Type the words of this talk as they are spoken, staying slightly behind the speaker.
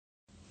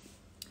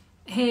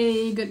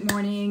Hey, good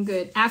morning,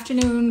 good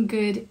afternoon,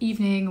 good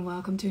evening.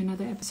 Welcome to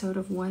another episode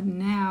of What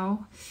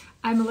Now.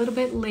 I'm a little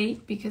bit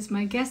late because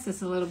my guest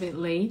is a little bit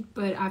late,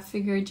 but I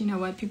figured, you know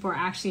what, people are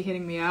actually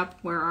hitting me up.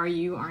 Where are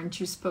you? Aren't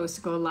you supposed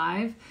to go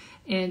live?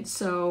 And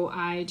so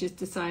I just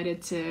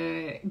decided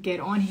to get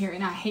on here,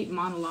 and I hate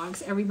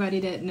monologues. Everybody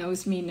that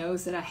knows me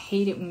knows that I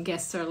hate it when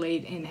guests are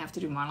late and have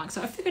to do monologues.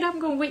 So I figured I'm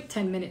going to wait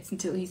 10 minutes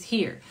until he's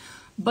here.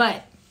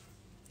 But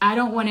I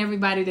don't want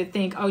everybody to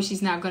think, oh,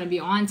 she's not going to be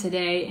on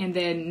today and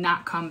then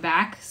not come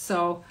back.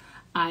 So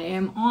I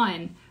am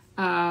on.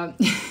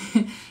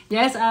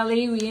 Yes,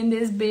 Ali, we in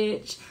this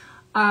bitch.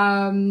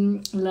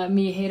 Let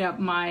me hit up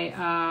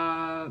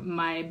my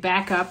my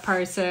backup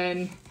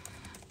person.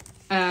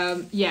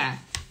 Yeah.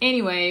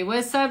 Anyway,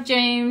 what's up,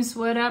 James?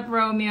 What up,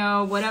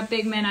 Romeo? What up,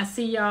 big man? I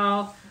see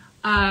y'all.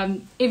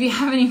 If you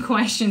have any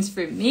questions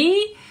for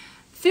me,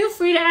 feel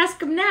free to ask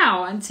them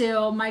now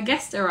until my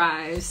guest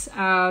arrives.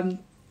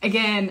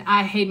 Again,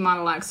 I hate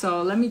monologues,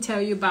 so let me tell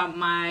you about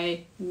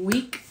my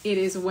week. It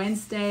is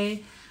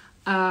Wednesday.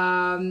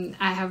 I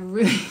have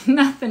really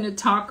nothing to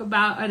talk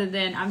about other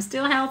than I'm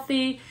still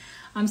healthy.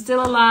 I'm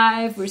still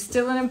alive. We're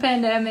still in a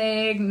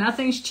pandemic.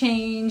 Nothing's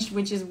changed,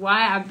 which is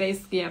why I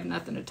basically have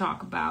nothing to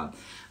talk about.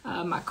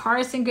 My car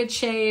is in good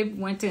shape.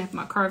 Went to have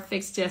my car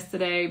fixed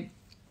yesterday.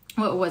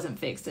 Well, it wasn't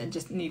fixed. It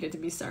just needed to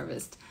be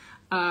serviced.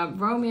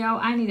 Romeo,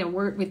 I need to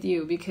work with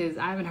you because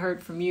I haven't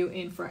heard from you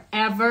in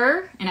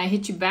forever, and I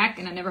hit you back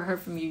and I never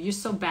heard from you. You're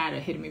so bad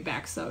at hitting me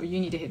back, so you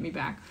need to hit me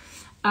back.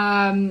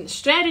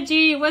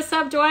 Strategy, what's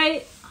up,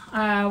 Dwight?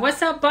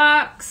 What's up,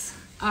 Box?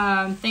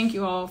 Thank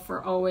you all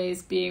for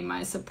always being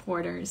my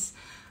supporters.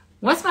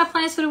 What's my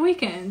plans for the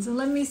weekends?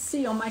 Let me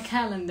see on my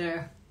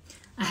calendar.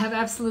 I have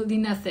absolutely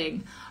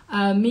nothing.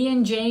 Me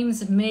and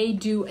James may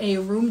do a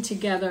room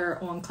together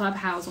on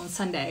Clubhouse on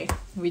Sunday.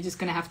 We're just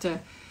gonna have to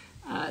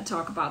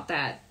talk about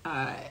that.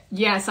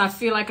 Yes, I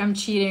feel like I'm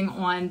cheating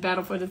on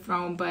Battle for the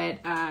Throne, but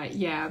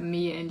yeah,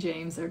 me and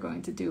James are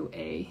going to do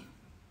a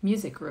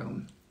music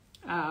room.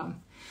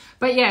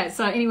 But yeah,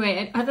 so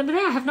anyway, other than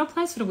that, I have no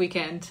plans for the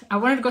weekend. I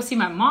wanted to go see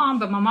my mom,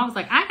 but my mom was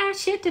like, I got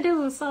shit to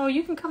do, so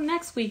you can come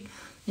next week.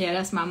 Yeah,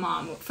 that's my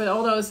mom. For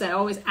all those that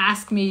always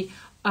ask me,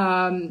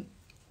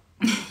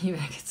 you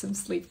better get some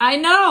sleep. I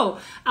know.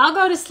 I'll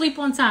go to sleep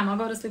on time. I'll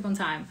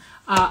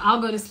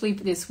go to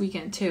sleep this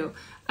weekend too.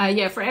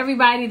 Yeah, for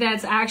everybody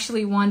that's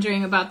actually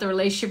wondering about the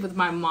relationship with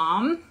my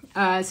mom,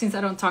 since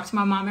I don't talk to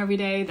my mom every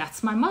day,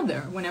 that's my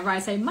mother. Whenever I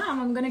say, Mom,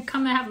 I'm going to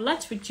come and have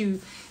lunch with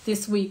you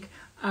this week,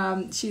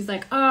 she's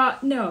like,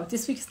 no,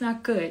 this week is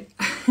not good.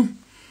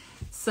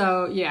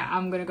 So yeah,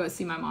 I'm going to go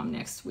see my mom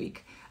next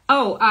week.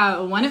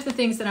 Oh, one of the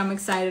things that I'm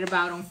excited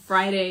about on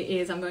Friday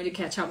is I'm going to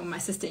catch up with my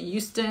sister in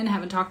Houston.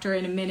 Haven't talked to her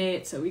in a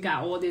minute, so we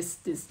got all this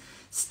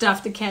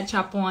stuff to catch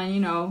up on, you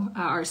know,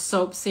 our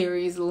soap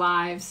series,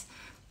 lives.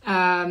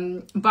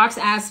 Box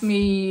asked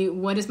me,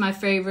 what is my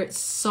favorite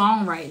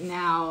song right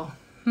now?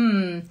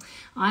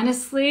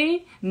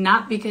 Honestly,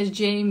 not because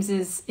James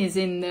is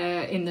in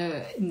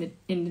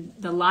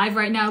the live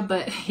right now,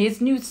 but his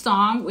new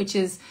song, which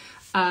is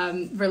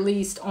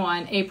released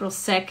on April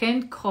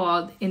 2nd,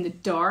 called In the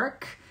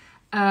Dark,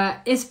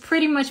 is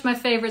pretty much my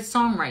favorite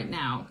song right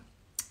now.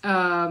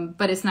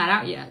 But it's not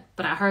out yet,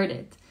 but I heard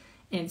it.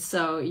 And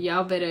so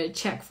y'all better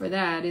check for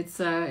that.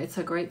 It's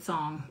a great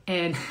song.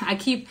 And I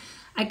keep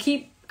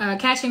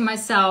catching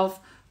myself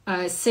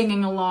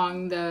singing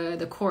along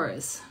the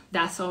chorus.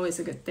 That's always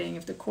a good thing.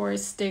 If the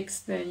chorus sticks,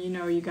 then you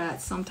know you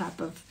got some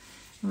type of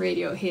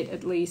radio hit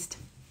at least.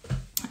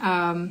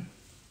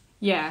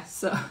 Yeah,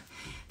 so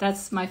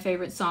that's my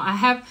favorite song.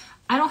 I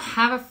don't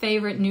have a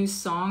favorite new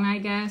song, I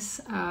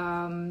guess.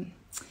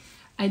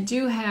 I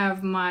do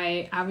have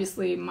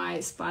obviously my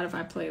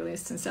Spotify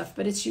playlist and stuff,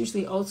 but it's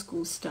usually old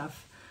school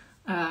stuff.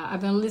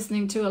 I've been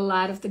listening to a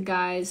lot of the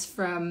guys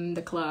from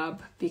the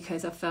club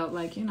because I felt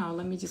like, you know,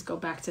 let me just go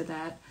back to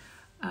that.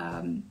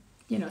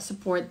 You know,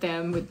 support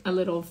them with a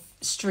little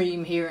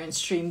stream here and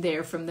stream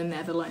there from the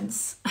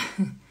Netherlands.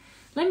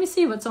 Let me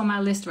see what's on my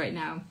list right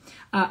now.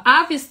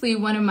 Obviously,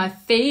 one of my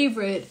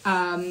favorite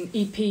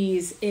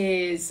EPs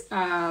is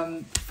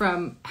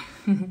from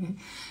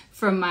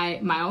from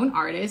my own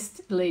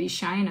artist, Lady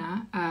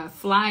Shina.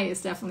 Fly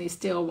is definitely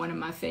still one of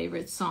my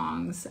favorite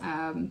songs.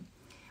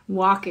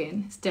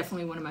 Walkin' is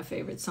definitely one of my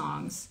favorite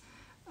songs.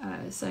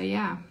 So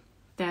yeah,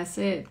 that's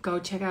it. Go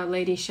check out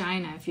Lady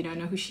Shina. If you don't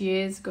know who she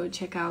is, go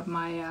check out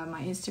my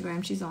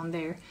Instagram. She's on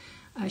there.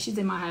 She's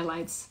in my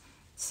highlights.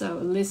 So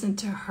listen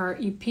to her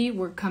EP.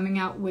 We're coming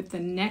out with the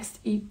next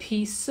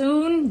EP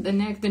soon. The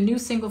new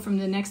single from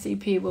the next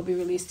EP will be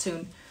released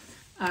soon.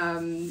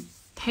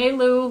 Hey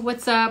Lou,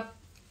 what's up?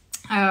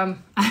 I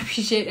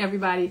appreciate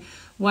everybody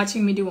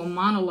watching me do a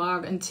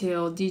monologue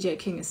until DJ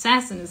King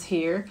Assassin is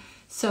here.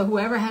 So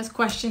whoever has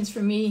questions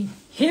for me,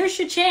 here's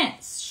your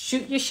chance.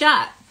 Shoot your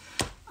shot.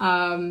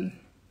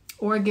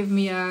 Or give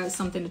me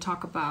something to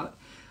talk about.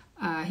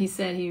 He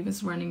said he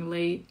was running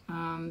late.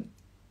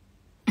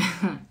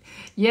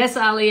 Yes,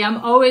 Ali, I'm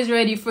always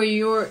ready for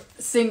your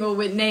single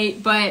with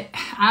Nate, but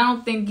I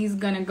don't think he's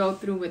going to go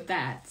through with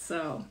that.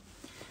 So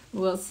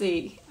we'll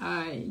see.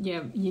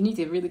 Yeah, you need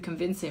to really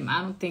convince him.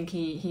 I don't think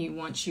he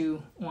wants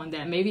you on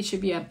that. Maybe it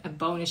should be a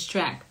bonus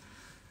track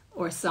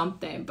or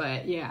something.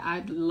 But yeah,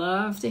 I'd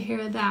love to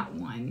hear that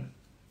one.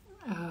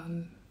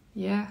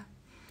 Yeah.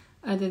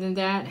 Other than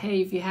that,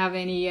 hey, if you have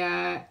any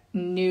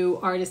new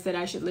artists that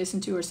I should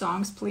listen to or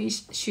songs,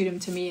 please shoot them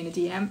to me in a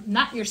DM.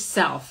 Not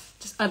yourself,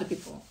 just other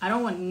people. I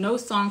don't want no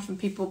songs from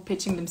people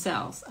pitching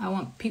themselves. I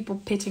want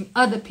people pitching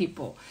other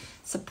people,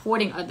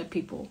 supporting other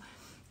people.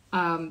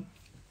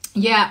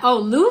 Yeah,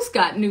 Lou's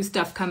got new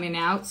stuff coming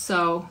out.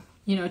 So,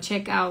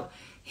 check out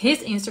his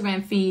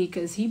Instagram feed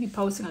because he be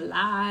posting a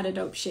lot of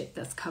dope shit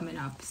that's coming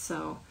up.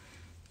 So,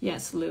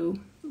 yes, Lou,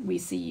 we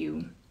see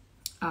you.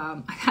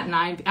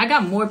 I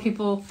got more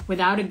people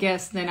without a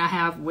guest than I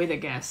have with a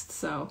guest.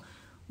 So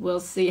we'll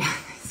see how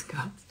this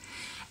goes.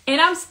 And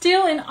I'm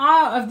still in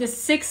awe of the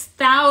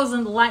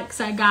 6,000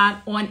 likes I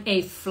got on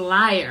a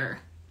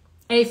flyer.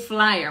 My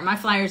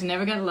flyers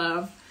never got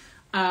love.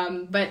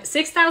 But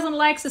 6,000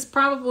 likes is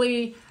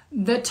probably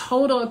the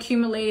total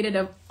accumulated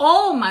of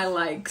all my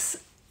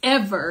likes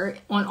ever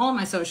on all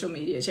my social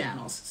media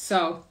channels.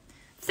 So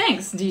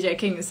thanks, DJ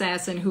King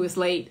Assassin, who is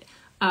late.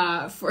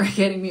 For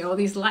getting me all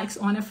these likes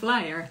on a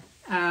flyer.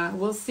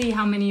 We'll see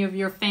how many of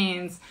your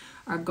fans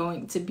are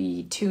going to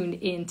be tuned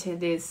into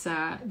this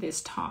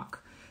this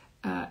talk.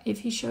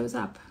 If he shows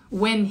up.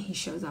 When he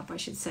shows up, I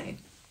should say.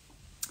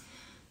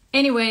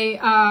 Anyway,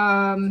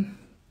 hi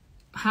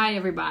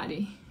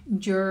everybody.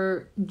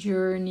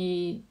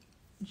 Journeys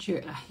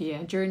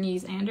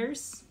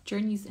Anders.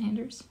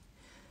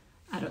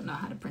 I don't know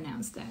how to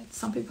pronounce that.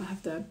 Some people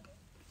have the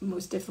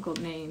most difficult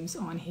names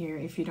on here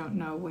if you don't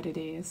know what it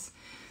is.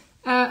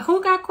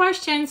 Who got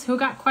questions?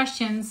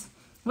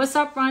 What's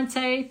up,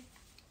 Ronte?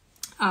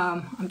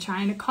 I'm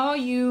trying to call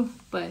you,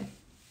 but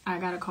I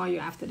gotta call you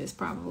after this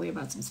probably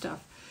about some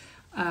stuff.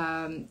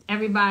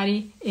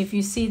 Everybody, if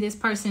you see this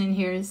person in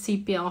here,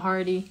 CPL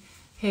Hardy,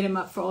 hit him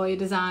up for all your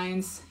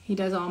designs. He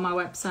does all my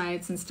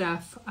websites and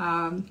stuff.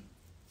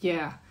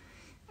 Yeah.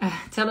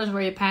 Tell us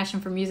where your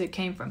passion for music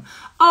came from.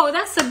 Oh,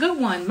 that's a good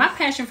one. My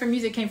passion for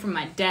music came from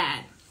my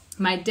dad.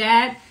 My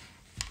dad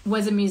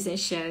was a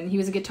musician. He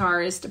was a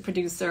guitarist, a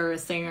producer, a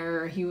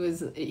singer. He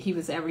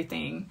was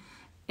everything.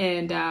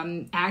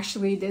 And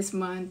actually this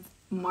month,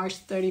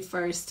 March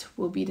 31st,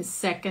 will be the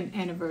 2nd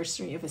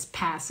anniversary of his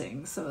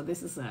passing. So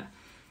this is a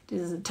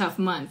tough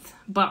month,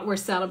 but we're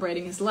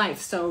celebrating his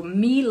life. So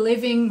me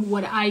living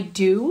what I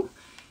do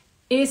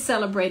is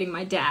celebrating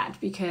my dad,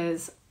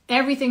 because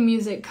everything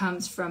music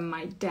comes from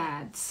my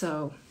dad.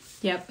 So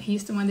yep,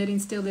 he's the one that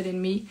instilled it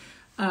in me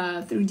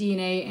through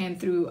DNA and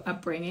through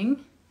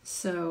upbringing.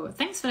 So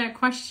thanks for that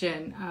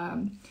question,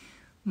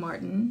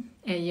 Martin.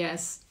 And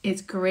yes,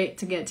 it's great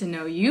to get to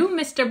know you,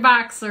 Mr.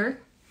 Boxer.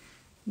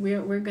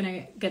 We're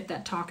gonna get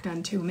that talk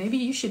done too. Maybe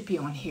you should be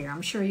on here.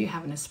 I'm sure you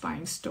have an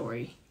inspiring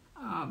story.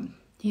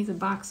 He's a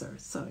boxer,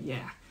 so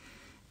yeah,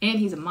 and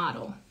he's a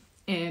model,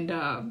 and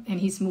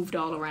he's moved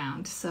all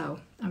around. So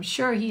I'm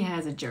sure he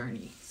has a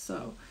journey.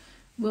 So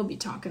we'll be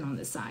talking on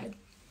this side.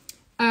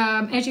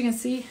 As you can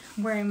see,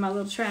 wearing my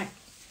little track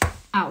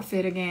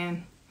outfit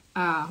again.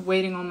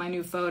 Waiting on my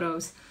new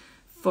photos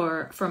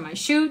for my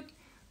shoot.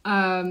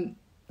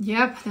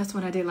 Yep, that's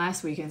what I did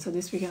last weekend. So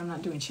this weekend I'm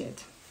not doing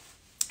shit.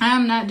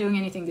 I'm not doing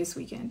anything this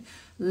weekend.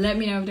 Let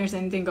me know if there's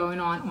anything going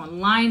on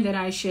online that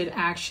I should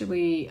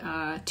actually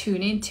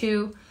tune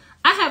into.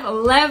 I have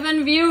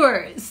 11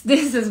 viewers.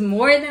 This is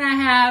more than I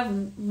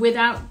have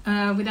without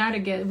a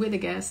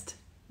guest.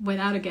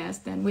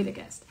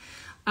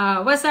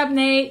 What's up,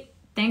 Nate?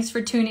 Thanks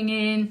for tuning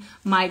in.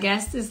 My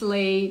guest is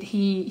late.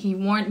 He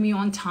warned me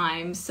on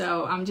time,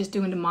 so I'm just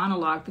doing the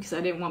monologue because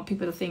I didn't want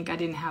people to think I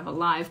didn't have a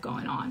live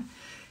going on.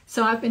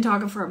 So I've been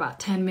talking for about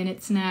 10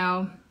 minutes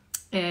now,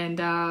 and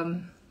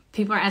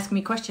people are asking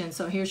me questions.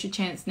 So here's your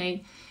chance,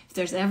 Nate. If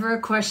there's ever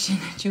a question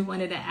that you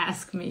wanted to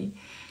ask me,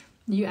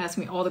 you ask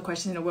me all the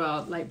questions in the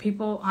world. Like,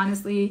 people,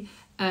 honestly,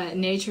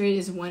 nature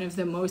is one of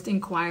the most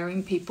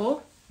inquiring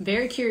people.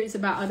 Very curious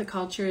about other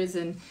cultures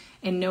and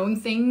knowing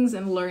things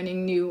and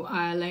learning new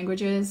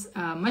languages.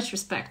 Much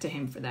respect to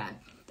him for that.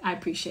 I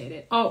appreciate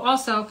it. Oh,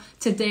 also,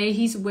 today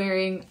he's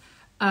wearing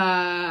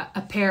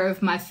a pair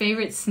of my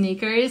favorite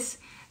sneakers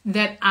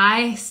that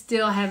I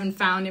still haven't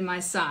found in my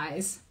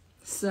size.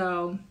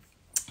 So,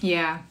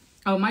 yeah.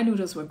 Oh, my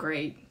noodles were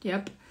great.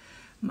 Yep.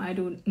 My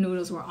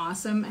noodles were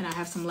awesome, and I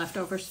have some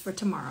leftovers for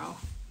tomorrow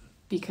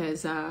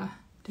because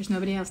there's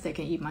nobody else that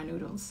can eat my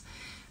noodles.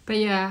 But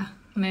yeah,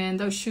 man,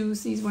 those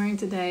shoes he's wearing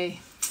today,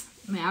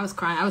 man, I was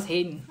crying. I was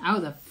hating. I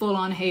was a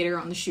full-on hater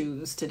on the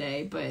shoes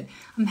today, but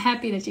I'm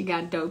happy that you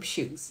got dope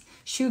shoes.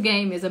 Shoe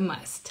game is a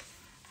must.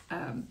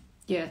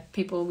 Yeah,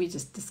 people, we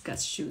just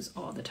discuss shoes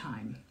all the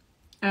time.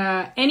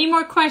 Any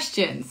more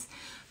questions?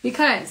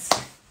 Because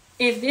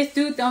if this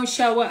dude don't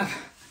show up,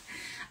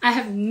 I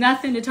have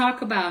nothing to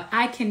talk about.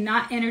 I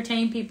cannot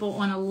entertain people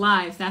on a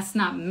live. That's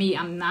not me.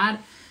 I'm not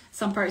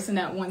some person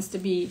that wants to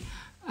be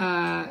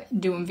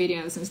doing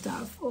videos and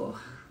stuff. Oh,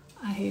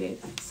 I hate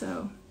it.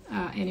 So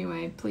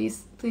Anyway,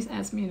 please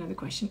ask me another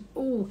question.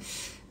 Oh,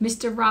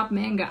 Mr. Rob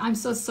Manga, I'm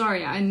so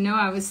sorry. I know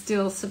I was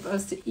still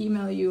supposed to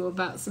email you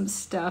about some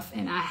stuff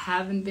and I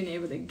haven't been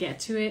able to get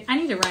to it. I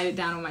need to write it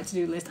down on my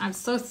to-do list. I'm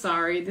so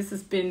sorry. This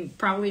has been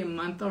probably a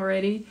month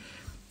already.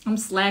 I'm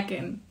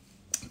slacking.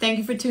 Thank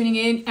you for tuning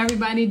in,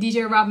 everybody.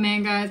 DJ Rob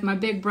Manga is my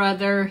big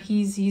brother.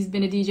 He's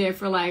been a DJ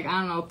for like, I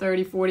don't know,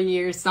 30, 40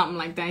 years, something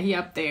like that. He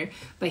up there,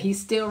 but he's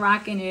still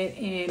rocking it,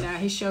 and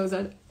his shows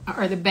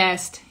are the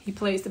best. He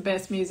plays the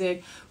best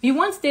music. We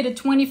once did a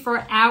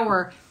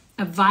 24-hour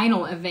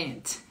vinyl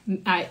event.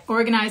 I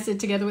organized it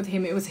together with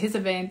him. It was his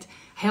event.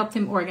 I helped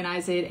him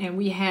organize it, and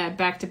we had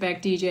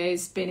back-to-back DJs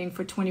spinning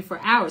for 24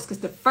 hours, because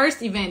the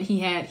first event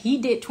he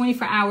did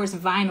 24 hours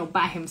of vinyl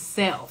by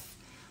himself.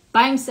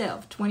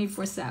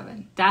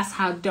 24/7. That's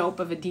how dope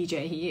of a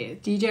DJ he is.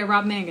 DJ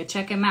Rob Manga,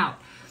 check him out.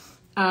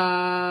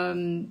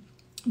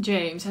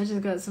 James, I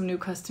just got some new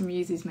custom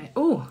Yeezys, man.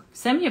 Ooh,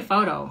 send me a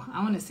photo.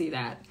 I want to see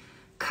that.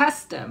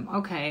 Custom,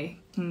 okay.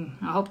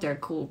 I hope they're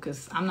cool,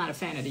 because I'm not a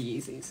fan of the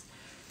Yeezys.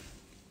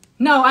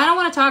 No, I don't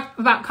want to talk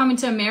about Coming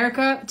to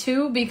America,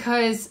 too,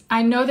 because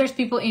I know there's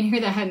people in here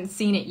that hadn't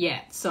seen it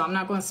yet, so I'm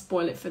not going to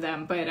spoil it for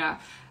them. But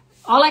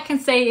all I can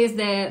say is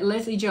that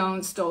Leslie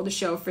Jones stole the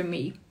show from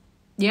me.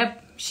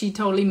 Yep, she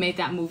totally made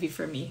that movie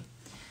for me.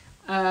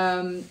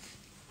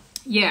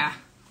 Yeah.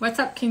 What's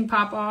up, King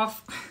Pop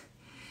Off?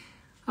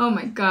 Oh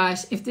my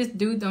gosh, if this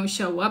dude don't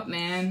show up,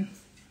 man,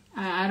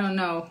 I don't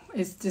know.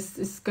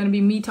 It's going to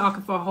be me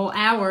talking for a whole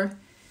hour,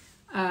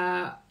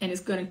 and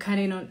it's going to cut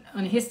in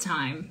on his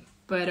time.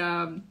 But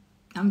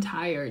I'm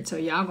tired, so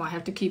y'all going to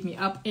have to keep me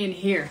up in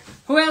here.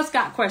 Who else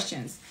got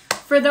questions?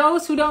 For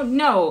those who don't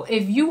know,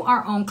 if you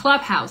are on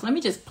Clubhouse, let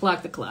me just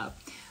plug the club.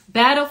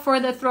 Battle for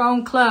the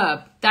Throne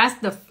Club. That's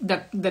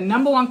the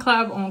number one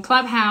club on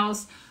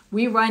Clubhouse.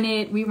 We run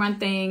it. We run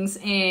things.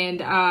 And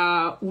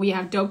we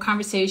have dope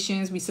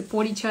conversations. We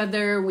support each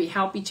other. We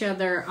help each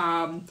other,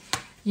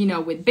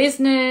 with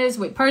business,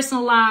 with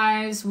personal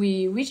lives.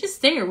 We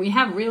just there. We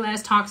have real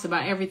ass talks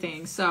about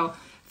everything. So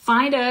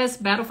find us,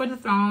 Battle for the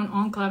Throne,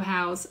 on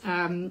Clubhouse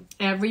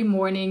every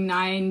morning,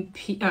 9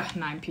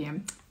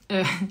 p.m.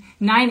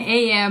 9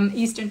 a.m.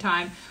 Eastern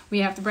time.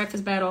 We have the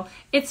breakfast battle.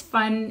 It's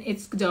fun.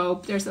 It's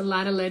dope. There's a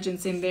lot of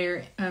legends in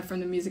there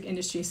from the music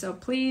industry. So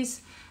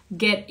please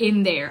get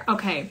in there.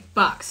 Okay,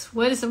 Bucks,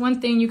 what is the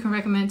one thing you can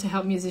recommend to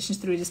help musicians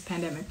through this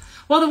pandemic?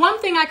 Well, the one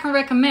thing I can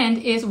recommend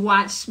is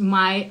watch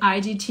my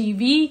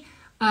IGTV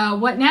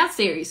What Now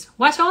series.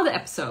 Watch all the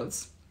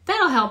episodes.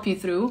 That'll help you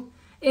through.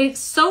 It's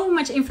so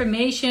much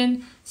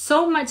information,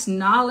 so much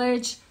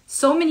knowledge,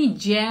 so many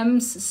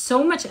gems,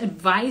 so much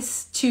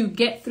advice to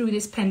get through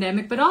this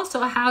pandemic, but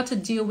also how to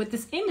deal with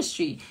this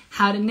industry,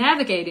 how to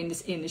navigate in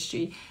this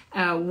industry,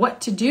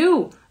 what to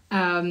do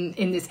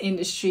in this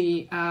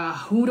industry,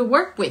 who to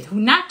work with,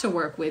 who not to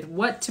work with,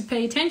 what to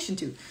pay attention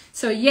to.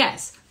 So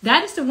yes,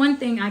 that is the one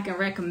thing I can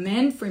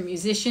recommend for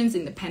musicians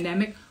in the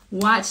pandemic.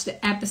 Watch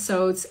the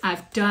episodes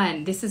I've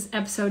done. This is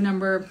episode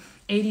number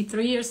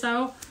 83 or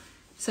so.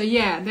 So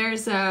yeah,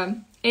 there's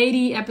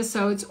 80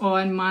 episodes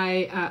on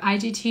my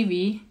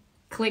IGTV.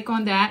 Click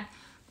on that.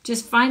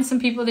 Just find some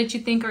people that you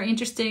think are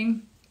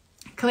interesting.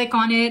 Click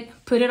on it.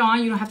 Put it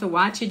on. You don't have to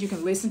watch it. You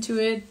can listen to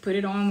it. Put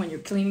it on when you're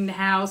cleaning the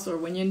house or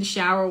when you're in the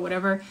shower or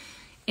whatever.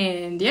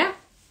 And yeah,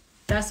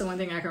 that's the one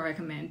thing I can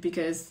recommend,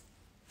 because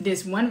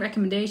this one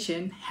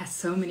recommendation has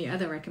so many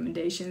other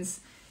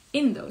recommendations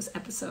in those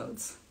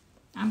episodes.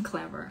 I'm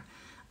clever.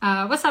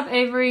 What's up,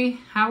 Avery?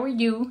 How are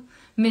you,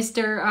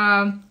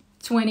 Mr.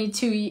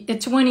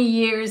 20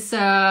 years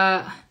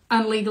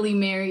unlegally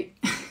married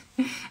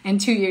and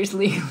 2 years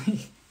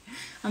legally?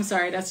 I'm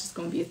sorry, that's just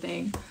going to be a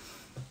thing.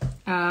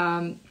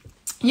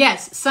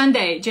 Yes,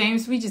 Sunday,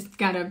 James, we just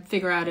got to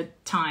figure out a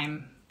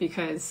time,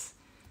 because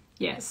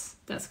yes,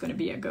 that's going to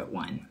be a good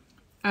one.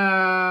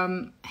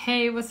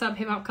 Hey, what's up,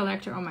 Hip Hop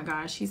Collector? Oh my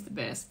gosh, he's the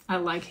best. I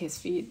like his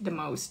feed the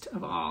most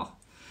of all.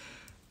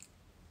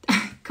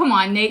 Come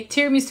on, Nate.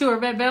 Tiramisu or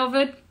red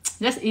velvet?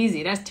 That's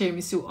easy. That's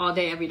tiramisu all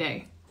day, every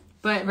day.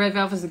 But red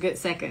velvet is a good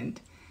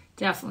second.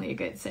 Definitely a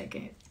good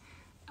second.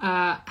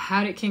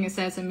 How did King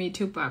Assassin meet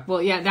Tupac?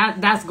 Well, yeah,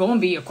 that's going to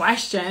be a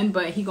question,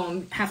 but he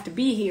going to have to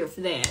be here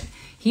for that.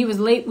 He was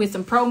late with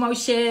some promo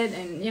shit,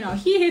 and,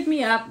 he hit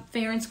me up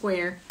fair and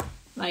square.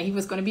 Like, he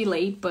was going to be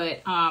late,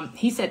 but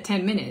he said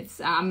 10 minutes.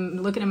 I'm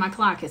looking at my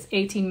clock. It's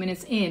 18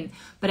 minutes in.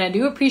 But I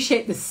do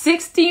appreciate the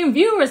 16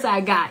 viewers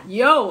I got.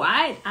 Yo,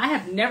 I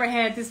have never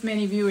had this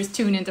many viewers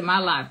tune into my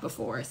live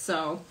before.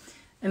 So,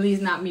 at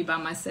least not me by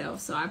myself.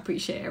 So, I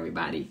appreciate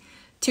everybody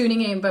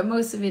tuning in. But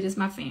most of it is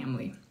my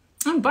family.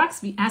 And Bucks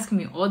be asking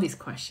me all these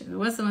questions.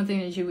 What's the one thing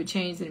that you would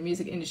change in the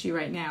music industry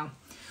right now?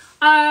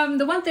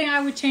 The one thing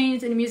I would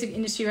change in the music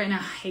industry right now,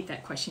 I hate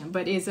that question,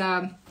 but is...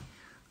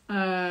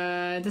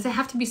 does it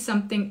have to be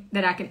something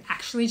that I can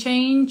actually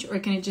change, or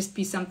can it just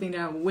be something that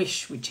I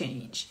wish would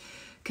change?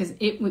 Because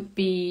it would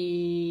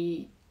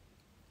be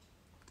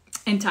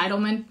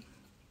entitlement.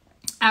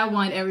 I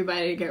want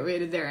everybody to get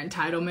rid of their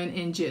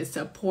entitlement and just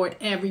support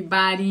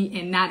everybody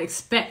and not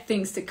expect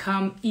things to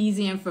come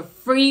easy and for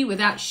free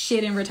without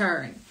shit in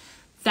return.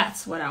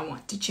 That's what I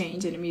want to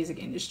change in the music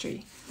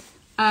industry.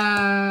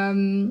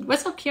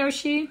 What's up,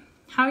 Kyoshi?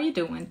 How are you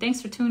doing?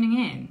 Thanks for tuning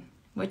in.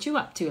 What you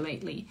up to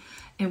lately?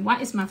 And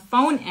why is my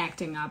phone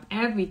acting up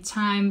every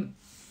time?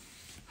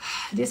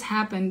 This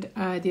happened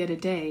the other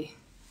day.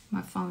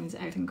 My phone's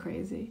acting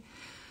crazy.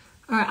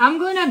 All right, I'm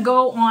going to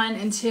go on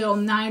until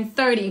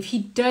 9:30. If he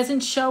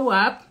doesn't show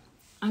up,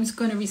 I'm just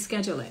going to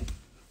reschedule it.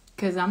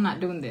 Because I'm not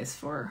doing this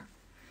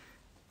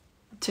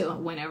till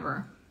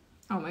whenever.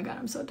 Oh my God,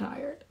 I'm so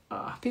tired.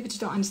 People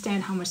just don't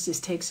understand how much this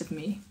takes of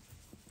me.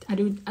 I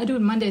do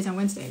it Mondays and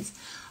Wednesdays.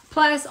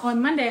 Plus,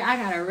 on Monday, I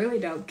got a really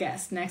dope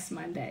guest next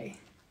Monday.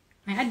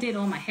 I did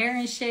all my hair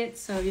and shit,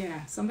 so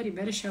yeah, somebody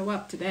better show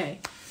up today.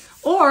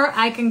 Or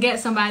I can get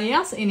somebody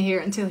else in here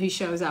until he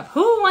shows up.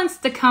 Who wants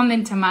to come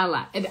into my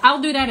life?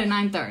 I'll do that at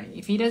 9:30.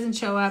 If he doesn't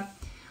show up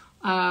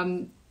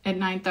at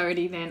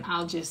 9:30, then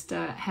I'll just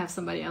have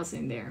somebody else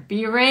in there.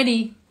 Be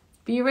ready.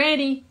 Be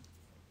ready.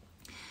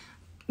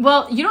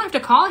 Well, you don't have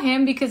to call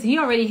him because he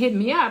already hit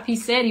me up. He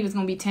said he was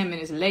going to be 10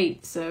 minutes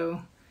late,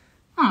 so...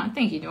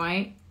 thank you,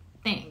 Dwight.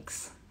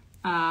 Thanks.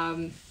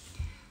 Mia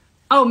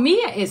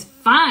is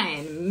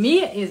fine.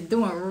 Mia is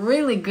doing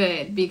really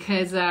good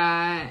because,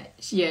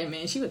 yeah,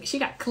 man, she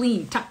got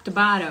clean top to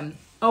bottom.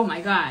 Oh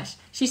my gosh.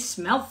 She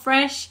smelled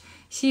fresh.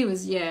 She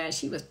was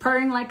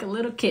purring like a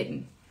little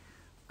kitten.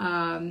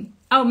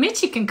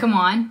 Mitchie can come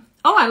on.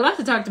 Oh, I love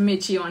to talk to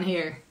Mitchie on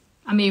here.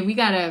 I mean, we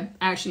got to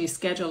actually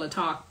schedule a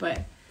talk,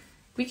 but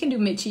we can do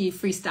Mitchie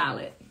freestyle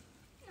it.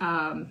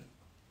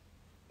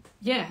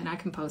 Yeah, and I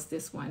can post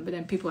this one, but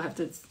then people have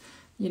to,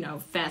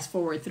 fast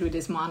forward through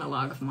this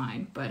monologue of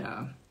mine. But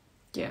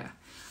yeah.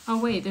 Oh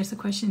wait, there's a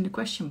question in the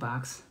question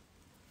box.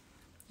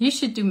 You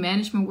should do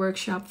management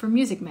workshop for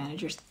music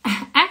managers.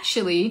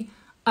 Actually,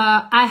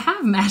 I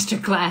have master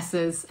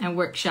classes and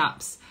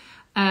workshops.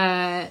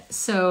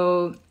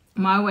 So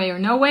my way or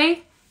no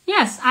way,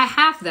 yes, I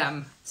have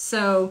them.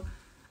 So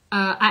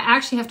I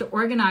actually have to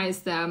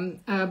organize them,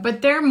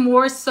 but they're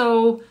more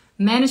so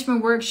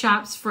management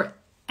workshops for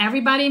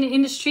everybody in the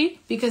industry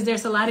because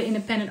there's a lot of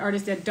independent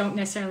artists that don't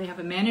necessarily have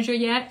a manager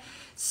yet.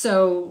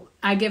 So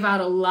I give out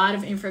a lot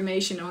of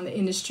information on the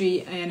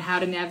industry and how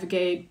to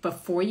navigate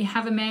before you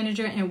have a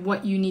manager and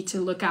what you need to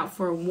look out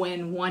for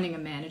when wanting a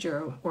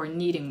manager or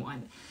needing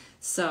one.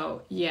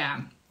 So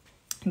yeah,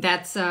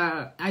 that's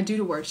I do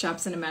the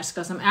workshops and the master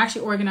class. I'm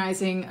actually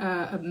organizing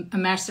a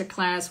master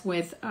class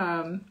with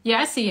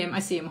I see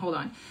him. Hold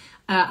on.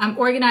 I'm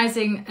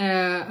organizing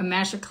a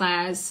master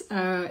class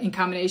in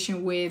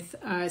combination with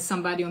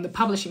somebody on the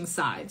publishing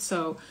side.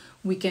 So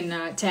we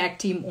can tag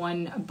team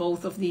on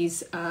both of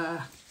these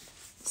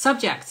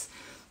subjects.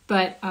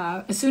 But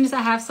as soon as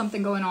I have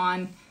something going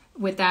on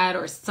with that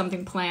or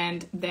something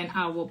planned, then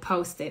I will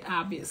post it,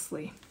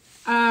 obviously.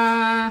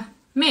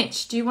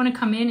 Mitch, do you want to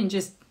come in and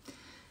just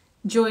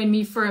join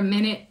me for a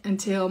minute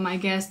until my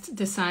guest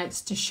decides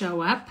to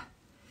show up?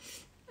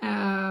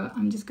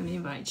 I'm just going to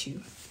invite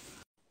you.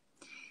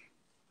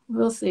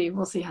 We'll see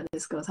how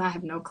this goes. I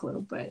have no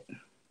clue, but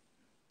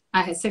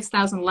I had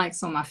 6,000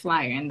 likes on my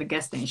flyer and the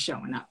guest ain't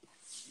showing up.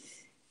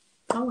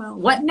 Oh well,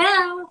 what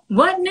now?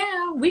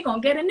 We gonna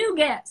get a new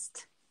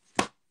guest.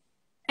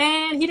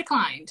 And he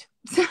declined.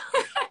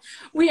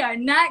 We are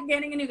not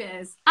getting a new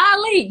guest.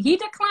 Ali, he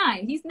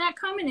declined. He's not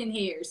coming in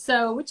here.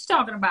 So what you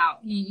talking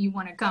about? You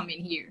want to come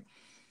in here?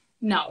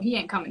 No, he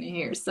ain't coming in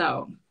here.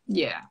 So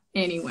yeah.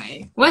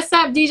 Anyway, what's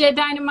up, DJ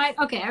Dynamite?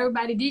 Okay,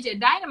 everybody, DJ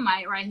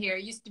Dynamite right here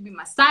used to be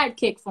my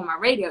sidekick for my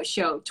radio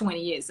show 20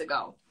 years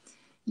ago.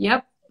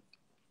 Yep.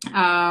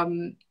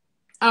 Mitchie.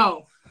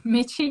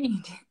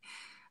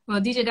 Well,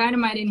 DJ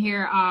Dynamite in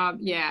here,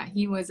 yeah,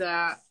 he was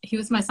my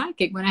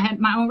sidekick when I had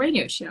my own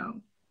radio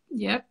show.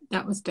 Yep,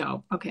 that was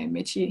dope. Okay,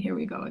 Mitchie, here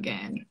we go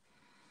again.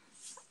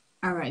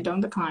 All right,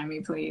 don't decline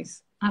me,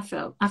 please. I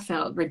felt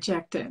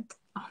rejected.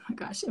 Oh my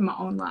gosh, in my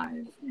own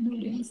life.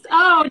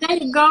 Oh, there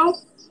you go.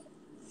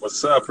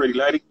 What's up, pretty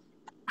lady?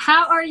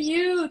 How are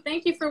you?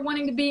 Thank you for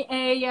wanting to be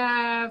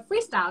a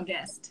freestyle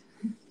guest.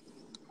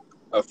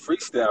 A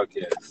freestyle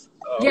guest?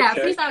 Oh, yeah,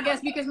 okay. Freestyle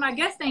guest because my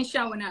guest ain't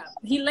showing up.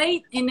 He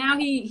late and now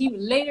he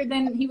later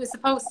than he was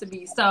supposed to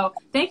be. So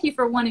thank you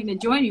for wanting to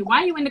join me.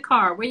 Why are you in the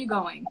car? Where are you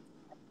going?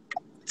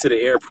 To the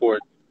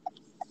airport.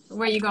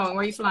 Where are you going?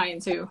 Where are you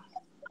flying to?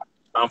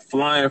 I'm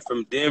flying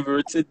from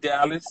Denver to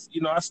Dallas.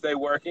 I stay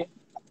working.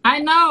 I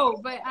know,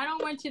 but I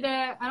don't want you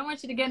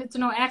to get into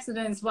no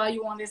accidents while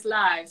you're on this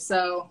live.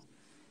 So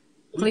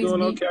please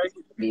doing okay?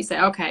 Be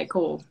safe. Okay,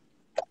 cool.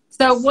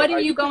 So what are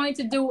you going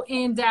to do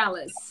in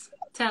Dallas?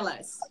 Tell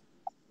us.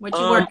 What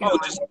you working on?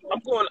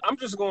 I'm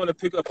just going to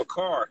pick up a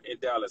car in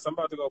Dallas. I'm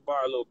about to go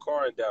buy a little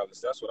car in Dallas.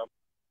 That's what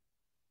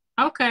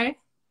I'm. Okay,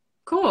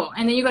 cool.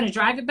 And then you're going to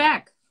drive it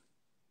back.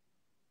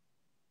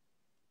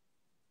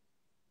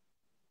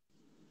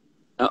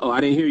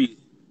 I didn't hear you.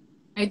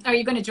 Are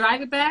you going to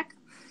drive it back?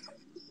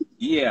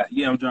 Yeah,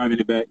 I'm driving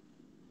it back.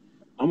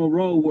 I'm a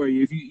road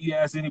warrior. If you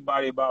ask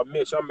anybody about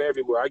Mitch, I'm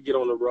everywhere. I get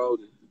on the road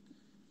and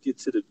get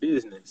to the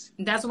business.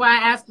 That's why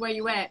I asked where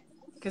you at,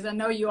 because I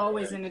know you're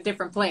always in a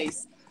different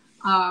place.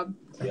 Yeah.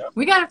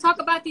 We got to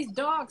talk about these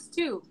dogs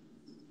too.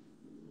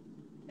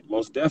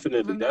 Most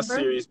definitely. That's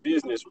Remember? serious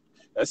business.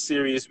 That's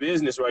serious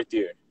business right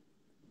there.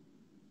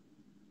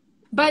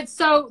 But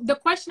so the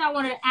question I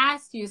wanted to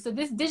ask you, so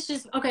this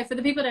just, okay, for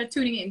the people that are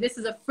tuning in, this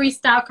is a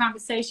freestyle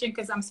conversation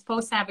because I'm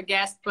supposed to have a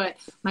guest, but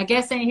my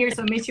guest ain't here,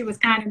 so Mitchie was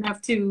kind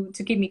enough to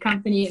keep me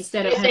company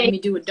instead of having me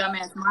do a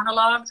dumbass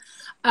monologue.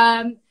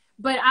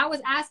 But I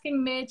was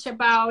asking Mitch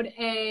about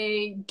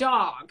a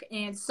dog,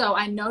 and so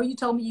I know you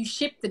told me you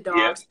ship the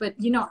dogs, but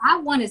you know, I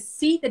want to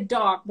see the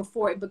dog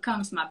before it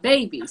becomes my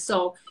baby.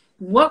 So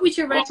what would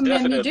you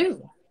recommend me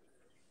do?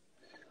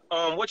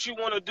 What you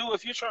want to do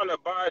if you're trying to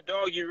buy a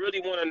dog, you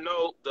really want to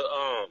know the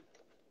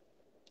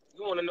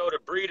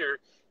breeder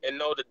and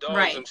know the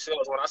dogs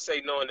themselves. When I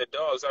say knowing the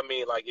dogs, I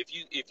mean like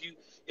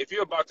if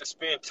you're about to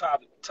spend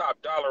top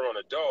dollar on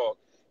a dog,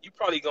 you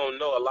probably gonna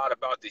know a lot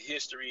about the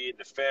history and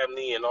the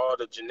family and all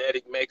the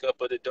genetic makeup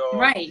of the dog.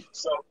 Right.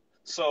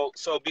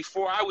 So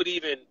before I would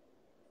even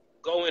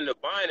go into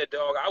buying a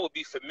dog, I would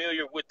be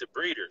familiar with the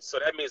breeder. So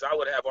that means I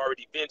would have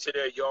already been to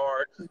their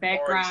yard,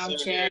 Background already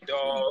seen check. their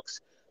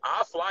dogs.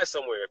 I'll fly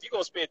somewhere. If you're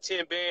going to spend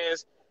 10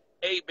 bands,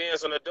 8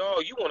 bands on a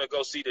dog, you want to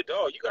go see the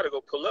dog. You got to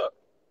go pull up.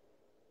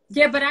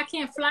 Yeah, but I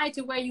can't fly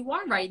to where you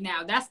are right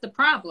now. That's the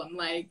problem.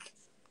 Like,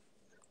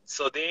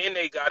 so then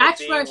they got I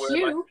trust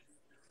you.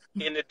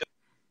 Like, in the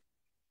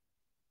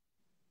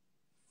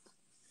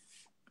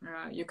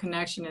your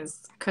connection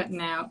is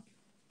cutting out.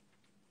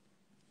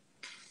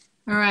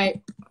 All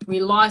right,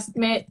 we lost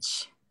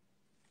Mitch.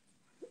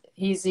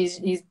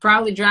 He's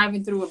probably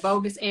driving through a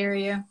bogus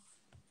area.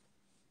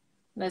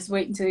 Let's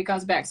wait until he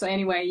comes back. So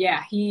anyway,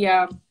 yeah, he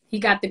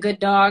got the good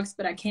dogs,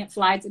 but I can't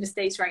fly to the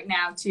States right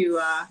now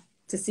to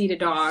see the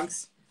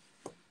dogs.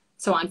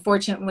 So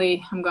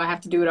unfortunately, I'm gonna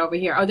have to do it over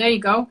here. Oh, there you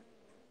go.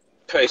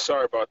 Hey,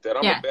 sorry about that.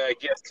 I'm a bad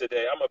guest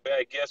today. I'm a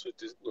bad guest with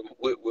this.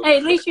 Hey,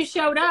 at least you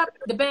showed up.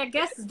 The bad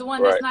guest is the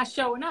one that's not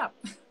showing up.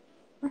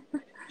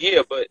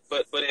 Yeah, but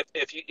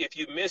if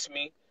you miss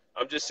me,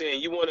 I'm just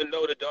saying you want to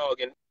know the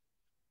dog and.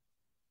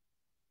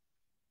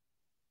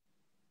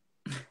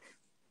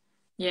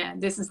 Yeah,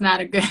 this is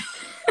not a good.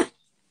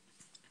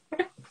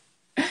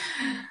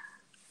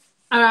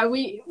 All right,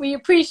 we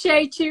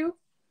appreciate you.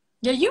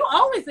 Yeah, you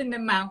always in the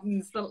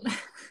mountains. So...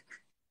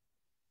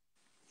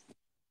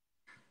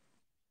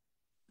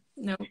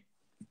 No.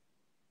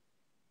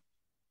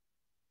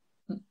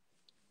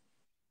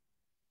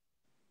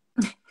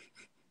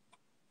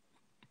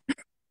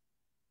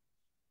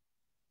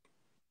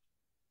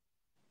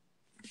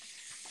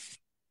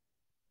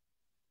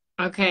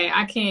 Okay,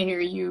 I can't hear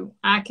you.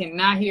 I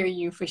cannot hear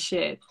you for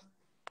shit.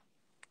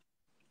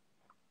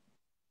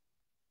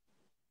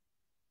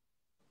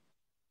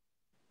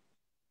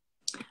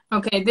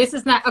 Okay, this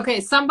is not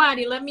okay.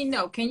 Somebody let me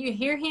know. Can you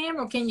hear him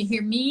or can you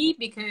hear me?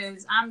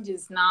 Because I'm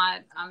just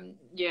not. I'm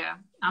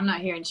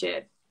not hearing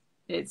shit.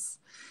 This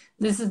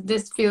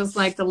feels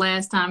like the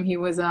last time he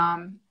was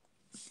in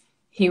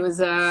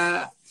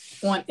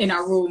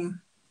our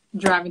room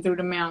driving through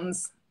the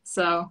mountains.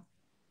 So,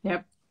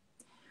 yep.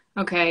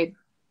 Okay.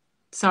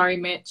 Sorry,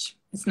 Mitch.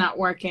 It's not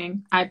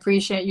working. I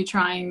appreciate you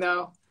trying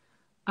though.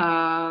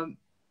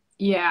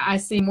 Yeah, I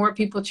see more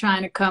people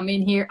trying to come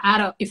in here.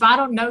 If I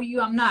don't know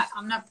you, I'm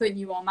not putting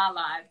you on my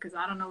live because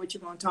I don't know what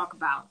you're going to talk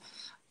about.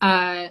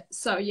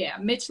 So yeah,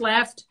 Mitch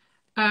left.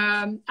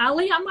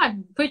 Ali, I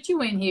might put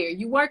you in here.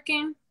 You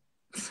working?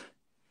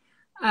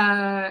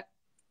 Oh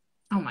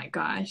my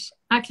gosh.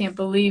 I can't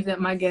believe that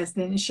my guest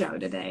didn't show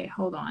today.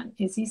 Hold on.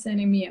 Is he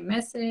sending me a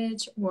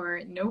message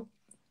or nope?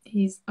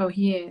 He is.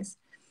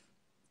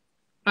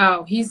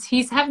 Oh,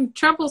 he's having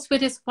troubles with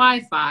his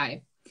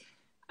Wi-Fi.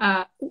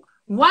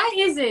 Why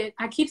is it,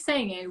 I keep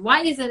saying it,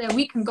 why is it that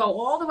we can go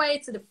all the way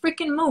to the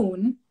freaking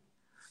moon,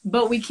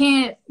 but we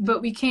can't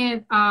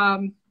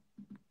have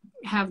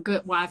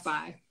good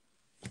Wi-Fi?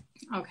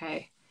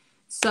 Okay,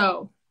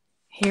 so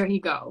here he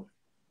go.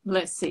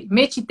 Let's see.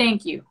 Mitchie,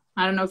 thank you.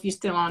 I don't know if you're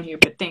still on here,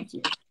 but thank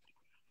you.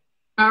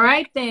 All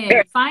right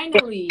then,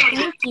 finally,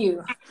 thank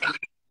you.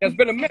 It's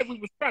been a minute. We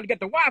was trying to get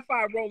the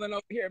Wi-Fi rolling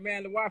over here,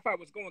 man. The Wi-Fi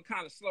was going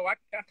kind of slow. I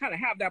kind of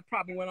have that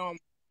problem when on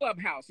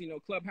Clubhouse. You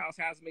know, Clubhouse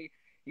has me,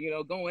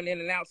 going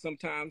in and out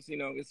sometimes.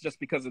 It's just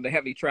because of the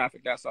heavy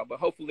traffic, that's all. But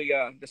hopefully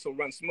this will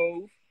run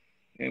smooth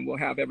and we'll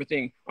have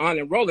everything on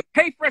and rolling.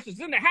 Pay Fresh is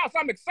in the house.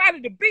 I'm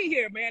excited to be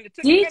here, man. It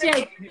took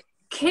DJ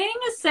King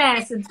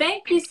Assassin,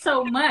 thank you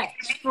so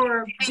much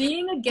for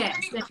being a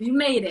guest. You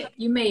made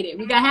it.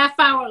 We got half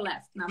hour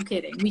left. No, I'm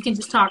kidding. We can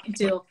just talk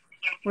until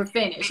we're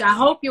finished. I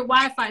hope your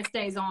Wi-Fi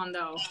stays on,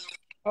 though.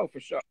 Oh,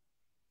 for sure.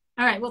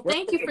 All right. Well,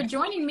 thank you for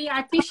joining me. I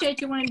appreciate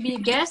you wanting to be a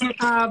guest.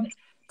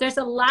 There's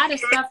a lot of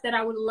stuff that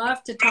I would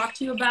love to talk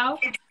to you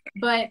about,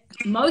 but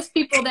most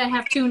people that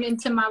have tuned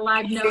into my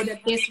live know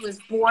that this was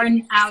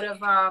born out of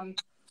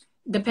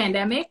the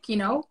pandemic,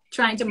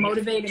 trying to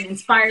motivate and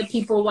inspire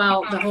people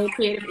while the whole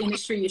creative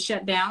industry is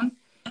shut down.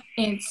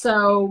 And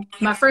so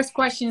my first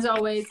question is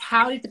always,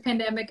 how did the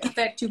pandemic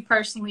affect you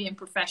personally and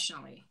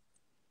professionally?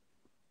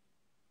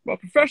 Well,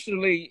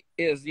 professionally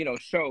is,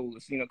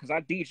 shows, because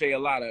I DJ a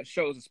lot of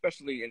shows,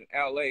 especially in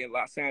L.A. and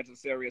Los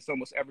Angeles area. It's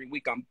almost every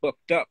week I'm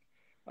booked up.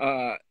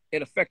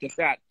 it affected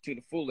that to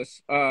the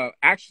fullest.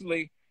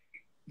 Actually,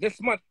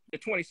 this month, the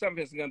 27th,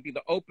 is going to be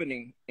the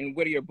opening in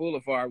Whittier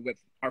Boulevard with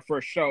our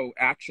first show,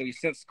 actually,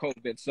 since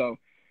COVID. So,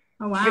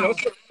 oh, wow. You know,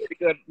 it's pretty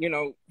good, you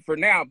know, for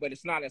now, but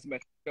it's not as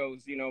much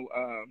shows, you know.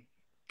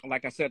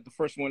 Like I said, the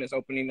first one is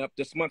opening up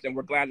this month, and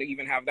we're glad to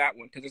even have that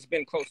one because it's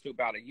been close to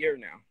about a year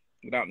now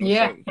without no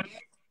shows.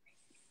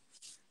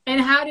 And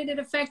how did it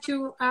affect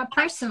you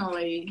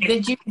personally?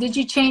 Did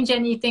you change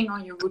anything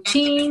on your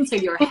routines or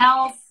your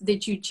health?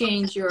 Did you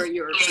change your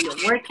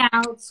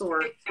workouts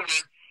or?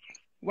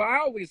 Well, I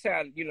always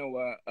had, you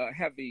know, a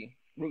heavy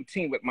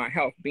routine with my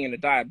health, being a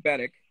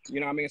diabetic.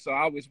 You know what I mean? So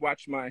I always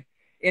watched my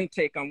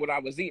intake on what I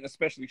was eating,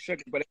 especially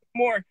sugar. But it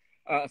more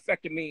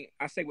affected me,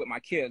 I say, with my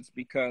kids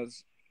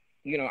because,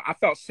 you know, I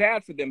felt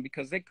sad for them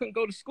because they couldn't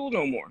go to school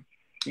no more.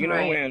 You know,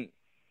 and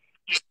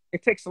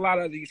it takes a lot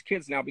of these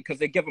kids now because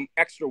they give them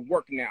extra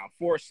work now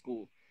for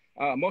school.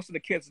 Most of the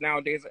kids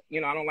nowadays,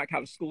 you know, I don't like how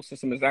the school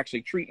system is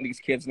actually treating these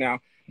kids now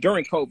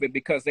during COVID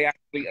because they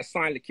actually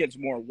assign the kids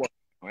more work.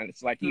 And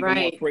it's like even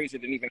more crazy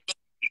than even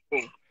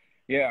school.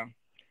 Yeah.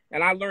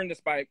 And I learned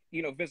this by,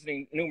 you know,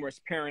 visiting numerous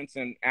parents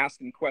and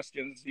asking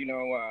questions, you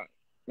know,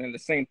 and the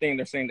same thing,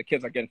 they're saying the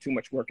kids are getting too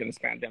much work in this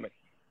pandemic.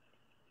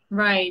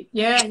 Right.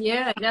 Yeah.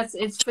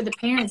 It's for the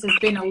parents. It's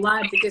been a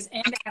lot because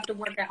and they have to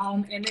work at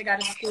home and they got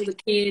to school the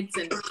kids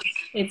and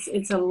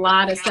it's a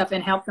lot of stuff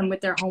and help them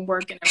with their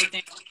homework and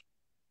everything.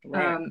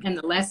 And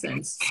the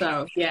lessons.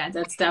 So yeah,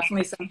 that's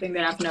definitely something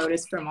that I've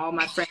noticed from all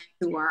my friends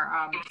who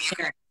are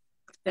parents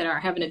that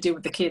are having to deal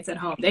with the kids at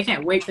home. They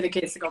can't wait for the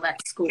kids to go back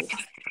to school.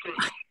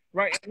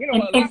 Right. You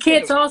know, and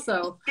kids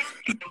also.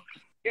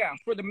 Yeah.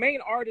 For the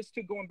main artists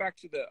too, going back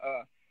to the,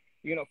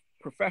 you know,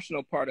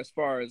 professional part as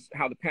far as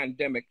how the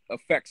pandemic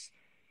affects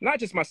not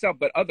just myself,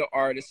 but other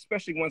artists,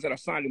 especially ones that are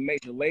signed to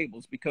major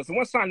labels, because the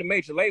ones signed to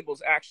major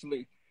labels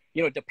actually,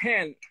 you know,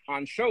 depend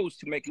on shows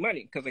to make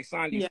money because they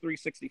sign these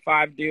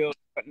 365 deals,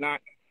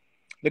 whatnot.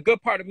 The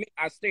good part of me,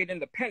 I stayed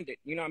independent.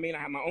 You know what I mean? I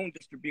have my own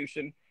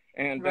distribution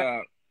and,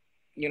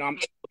 you know, I'm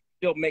able to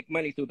still make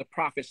money through the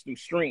profits through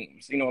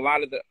streams. You know, a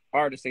lot of the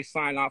artists, they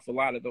sign off a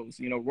lot of those,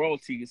 you know,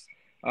 royalties,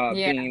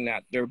 being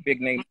that they're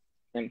big names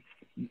and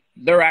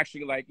they're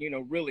actually like, you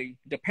know, really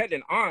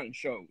dependent on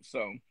shows.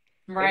 So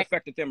it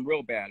affected them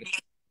real bad.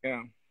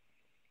 Yeah.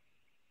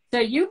 So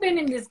you've been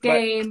in this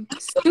game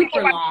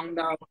super long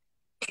though.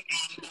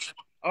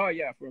 Oh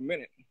yeah, for a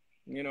minute.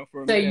 You know,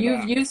 for a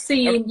minute. So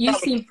you've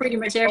seen pretty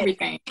much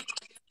everything.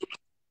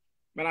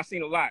 Man, I've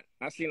seen a lot.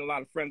 I've seen a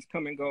lot of friends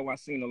come and go. I've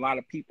seen a lot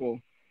of people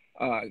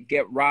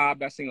get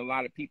robbed. I've seen a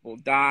lot of people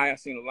die. I've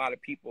seen a lot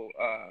of people,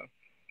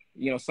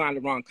 you know, sign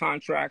the wrong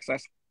contracts.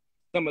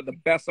 Some of the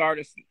best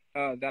artists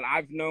that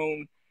I've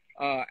known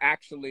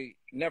actually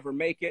never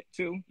make it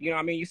too. You know,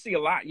 I mean, you see a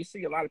lot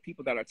of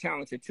people that are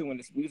talented too in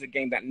this music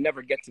game that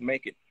never get to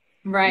make it.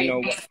 Right.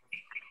 You know,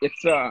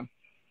 it's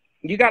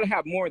you got to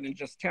have more than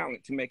just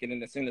talent to make it in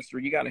this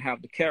industry. You got to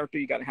have the character.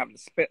 You got to have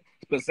the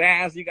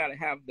pizzazz. You got to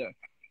have the,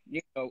 you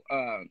know,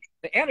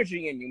 the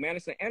energy in you, man.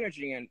 It's an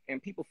energy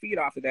and people feed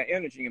off of that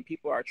energy and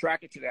people are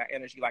attracted to that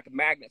energy like a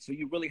magnet. So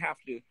you really have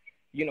to,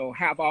 you know,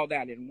 have all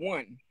that in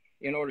one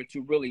in order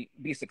to really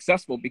be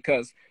successful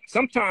because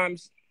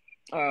sometimes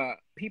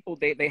people,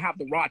 they have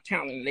the raw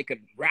talent and they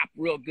could rap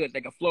real good.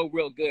 They can flow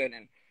real good.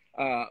 And,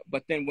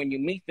 but then when you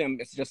meet them,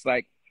 it's just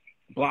like,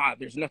 blah,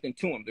 there's nothing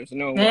to them. There's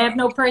no, they have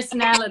no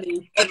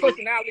personality. No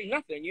personality,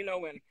 nothing, you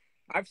know, and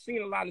I've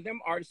seen a lot of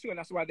them artists too, and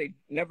that's why they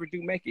never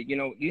do make it. You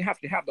know, you have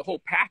to have the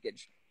whole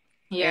package.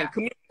 Yeah. And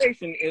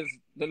communication is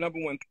the number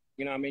one thing.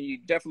 You know, I mean, you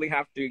definitely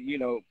have to, you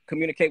know,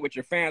 communicate with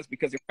your fans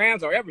because your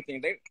fans are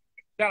everything.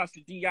 Shout out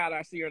to D-Yacht,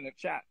 I see her in the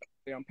chat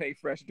on Pay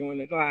Fresh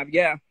doing it live.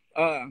 Yeah.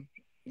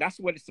 That's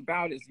what it's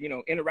about is, you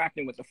know,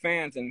 interacting with the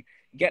fans and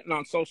getting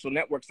on social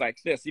networks like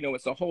this. You know,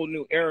 it's a whole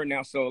new era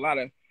now. So a lot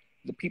of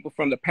the people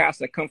from the past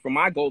that come from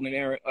my golden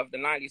era of the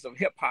 90s of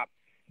hip hop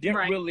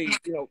didn't really,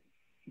 you know,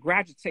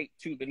 graduate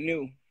to the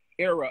new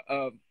era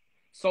of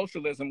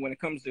socialism when it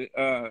comes to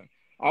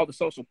all the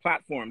social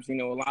platforms. You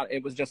know,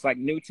 it was just like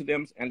new to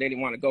them and they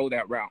didn't want to go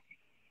that route.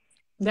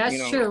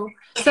 That's true.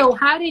 So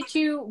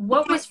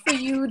what was for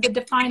you the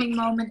defining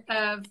moment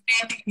of,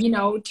 you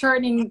know,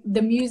 turning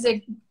the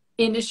music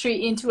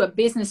industry into a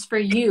business for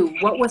you?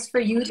 What was for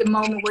you the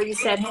moment where you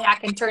said, hey, I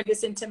can turn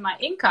this into my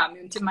income,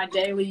 into my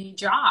daily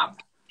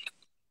job?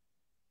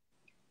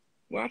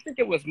 Well, I think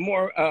it was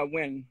more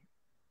when,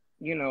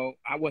 you know,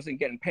 I wasn't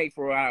getting paid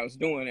for what I was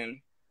doing and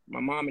my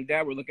mom and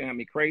dad were looking at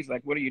me crazy,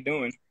 like, what are you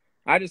doing?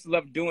 I just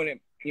loved doing it,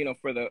 you know,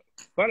 for the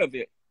fun of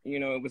it. You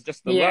know, it was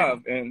just the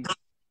love. And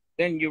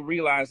then you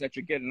realize that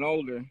you're getting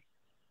older.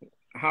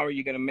 How are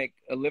you going to make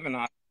a living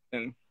out of it?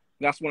 And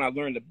that's when I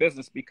learned the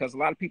business because a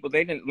lot of people,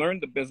 they didn't learn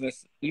the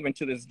business even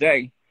to this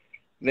day.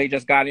 They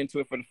just got into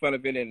it for the fun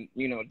of it and,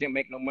 you know, didn't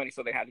make no money.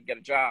 So they had to get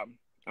a job.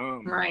 I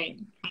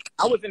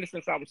was in it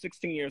since I was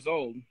 16 years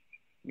old,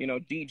 you know,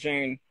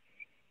 DJing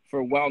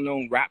for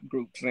well-known rap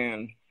groups.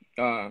 And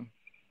who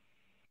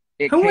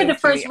were the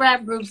first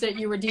rap groups that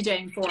you were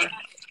DJing for?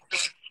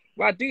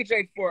 Well, I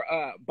DJed for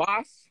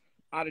Boss.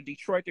 out of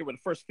Detroit. They were the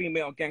first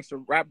female gangster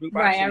rap group.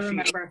 Right, I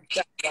remember.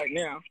 Right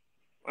now.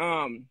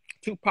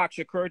 Tupac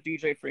Shakur,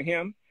 DJ for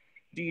him.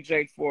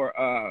 DJ for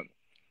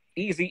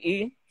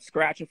Eazy-E,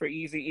 scratching for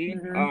Eazy-E.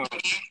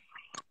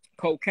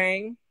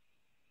 Kokane.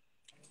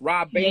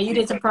 Rob Bass. Yeah, you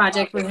did some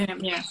project with him,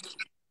 yeah.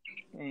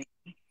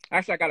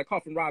 Actually, I got a call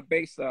from Rob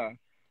Bass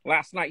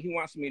last night. He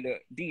wants me to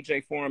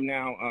DJ for him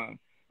now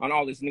on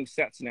all his new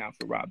sets now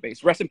for Rob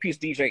Bass. Rest in peace,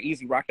 DJ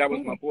Easy Rock. That was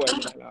my boy.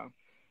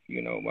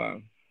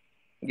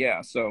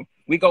 Yeah, so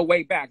we go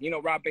way back. You know,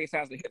 Rob Bass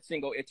has the hit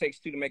single, It Takes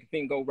Two to Make a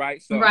Thing Go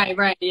Right. So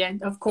Right, yeah,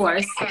 of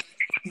course.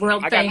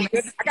 World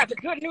famous. I got the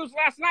good news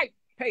last night,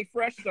 Pay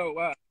Fresh. So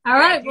all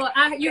right, well,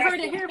 you heard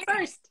it here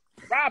first.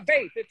 Rob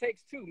Bass, It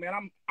Takes Two,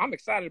 man. I'm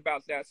excited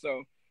about that.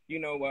 So, you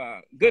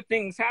know, good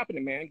things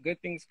happening, man. Good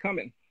things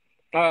coming.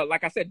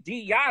 Like I said,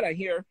 D Yada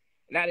here,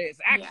 that is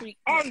actually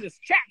on this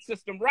chat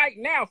system right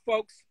now,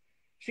 folks.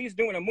 She's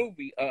doing a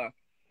movie,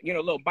 you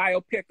know, a little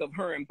biopic of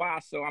her and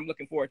Boss. So I'm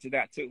looking forward to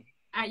that too.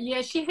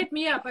 Yeah, she hit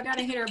me up. I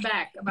gotta hit her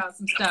back about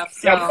some stuff.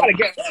 So. Yeah, we gotta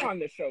get her on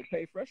the show,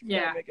 Pay Fresh.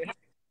 Yeah.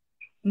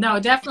 No,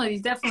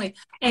 definitely.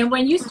 And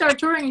when you start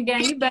touring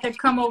again, you better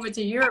come over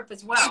to Europe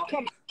as well.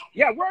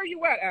 Yeah, where are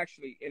you at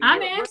actually?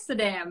 I'm in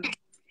Amsterdam.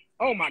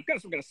 Oh my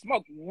goodness, we're gonna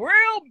smoke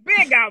real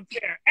big out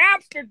there.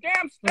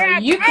 Amsterdam,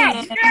 well, you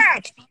can.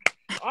 Yes.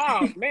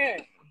 Oh man,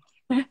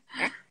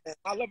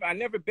 I love it. I've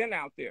never been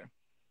out there.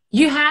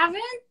 You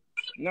haven't?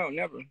 No,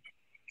 never.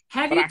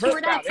 Have you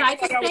toured outside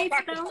the States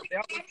though?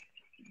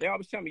 They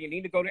always tell me you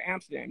need to go to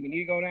Amsterdam. You need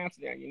to go to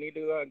Amsterdam. You need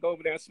to go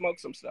over there and smoke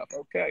some stuff.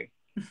 Okay.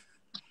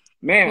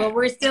 Man. Well,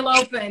 we're still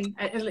open.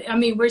 I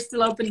mean, we're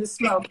still open to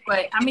smoke,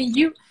 but I mean,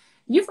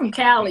 you from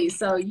Cali,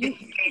 so you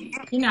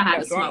know how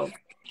to smoke.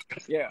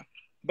 Yeah.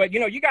 But,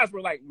 you know, you guys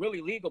were, like, really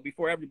legal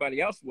before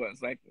everybody else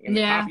was, like, in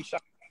the coffee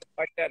shop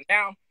like that.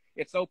 Now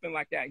it's open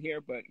like that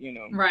here, but, you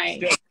know,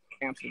 still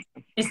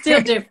Amsterdam. It's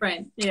still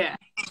different, yeah.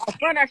 My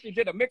friend actually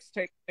did a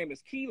mixtape. His name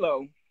is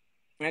Kilo,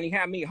 and he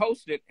had me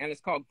host it, and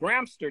it's called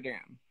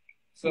Gramsterdam.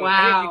 So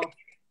wow.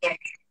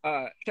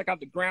 Check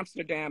out the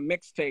Gramsterdam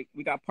mixtape.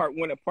 We got part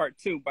 1 and part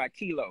 2 by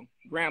Kilo,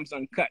 Grams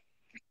Uncut.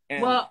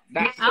 And well,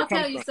 I'll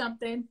tell you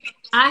something.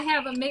 I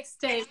have a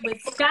mixtape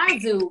with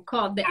Skyzoo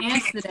called the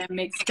Amsterdam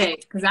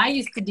mixtape because I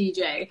used to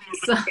DJ.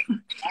 So,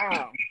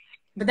 wow.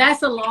 But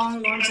that's a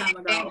long, long time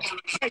ago.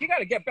 Hey, you got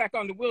to get back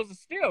on the wheels of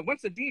steel.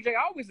 Once a DJ,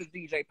 always a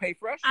DJ. Pay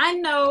Fresh. I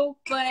know,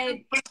 but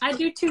I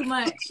do too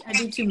much. I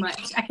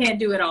can't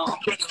do it all.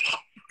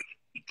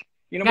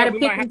 You know, gotta we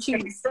pick might have and to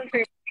have choose. the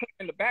turntables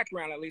in the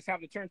background, at least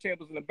have the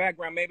turntables in the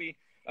background. Maybe.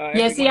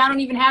 Yeah, see, I don't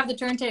even have the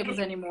turntables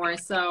anymore.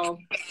 So,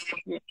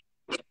 yeah.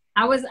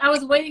 I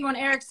was waiting on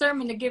Eric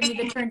Sermon to give me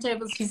the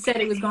turntables he said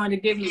he was going to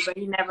give me, but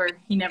he never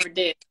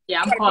did.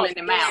 Yeah, I'm calling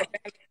him out.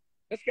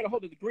 Let's get a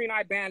hold of the Green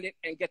Eye Bandit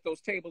and get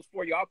those tables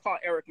for you. I'll call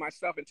Eric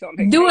myself and tell him,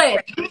 hey, do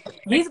it.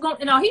 He's going.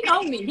 You know, he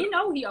knows me. He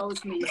know he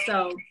owes me.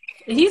 So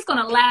he's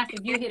gonna laugh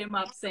if you hit him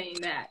up saying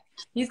that.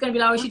 He's gonna be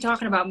like, "Oh, is she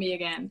talking about me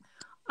again?"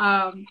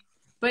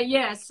 But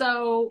yeah.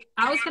 So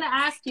I was gonna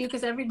ask you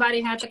because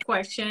everybody had the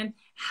question: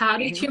 how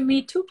did you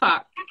meet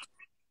Tupac?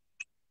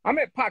 I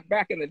met Pac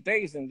back in the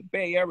days in the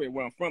Bay Area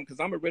where I'm from,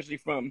 because I'm originally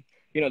from,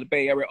 you know, the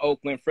Bay Area,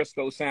 Oakland,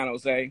 Frisco, San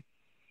Jose.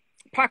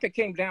 Pac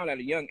came down at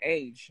a young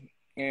age,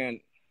 and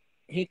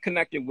he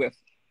connected with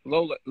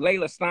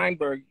Layla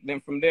Steinberg.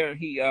 Then from there,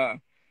 he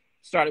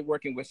started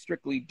working with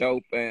Strictly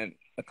Dope and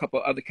a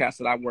couple other cats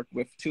that I worked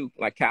with too,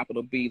 like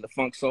Capital B, the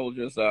Funk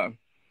Soldiers.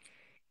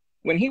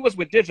 When he was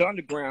with Digital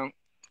Underground,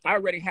 I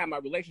already had my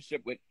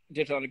relationship with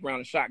Digital Underground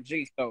and Shock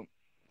G, so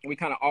we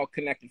kind of all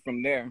connected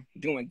from there,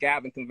 doing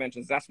Gavin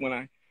conventions. That's when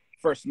I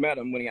first met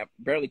him. When he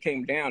barely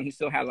came down, he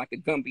still had like a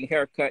Gumby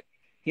haircut.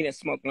 He didn't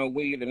smoke no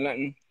weed or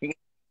nothing. He wasn't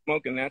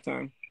smoking that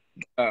time.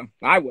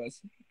 I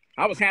was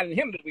handing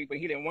him the weed, but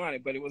he didn't want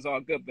it. But it was all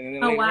good. But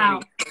then later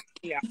on,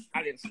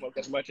 I didn't smoke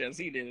as much as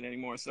he did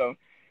anymore. So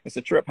it's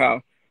a trip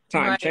how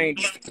time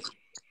changed.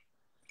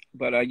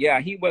 But yeah,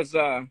 he was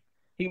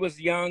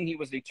young. He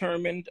was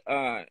determined,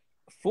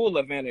 full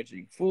of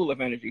energy.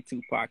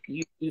 Tupac.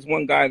 He's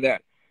one guy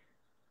that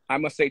I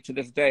must say to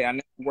this day, I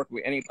never work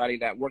with anybody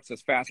that works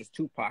as fast as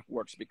Tupac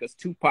works, because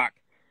Tupac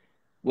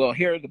will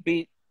hear the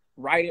beat,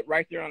 write it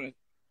right there on the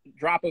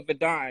drop of a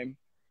dime,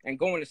 and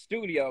go in the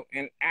studio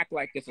and act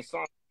like it's a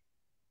song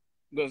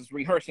was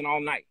rehearsing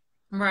all night.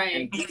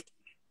 Right.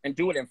 And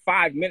do it in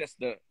 5 minutes,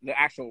 the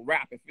actual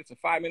rap. If it's a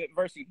 5-minute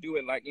verse, you do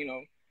it like,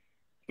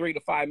 3 to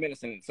 5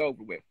 minutes and it's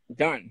over with.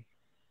 Done.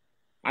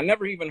 I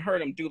never even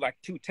heard him do like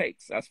 2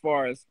 takes as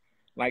far as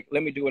like,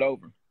 let me do it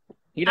over.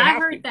 I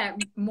heard that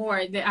more.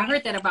 I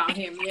heard that about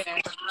him. Yeah.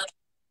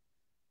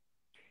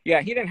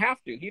 Yeah, he didn't have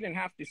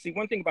to. See,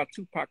 one thing about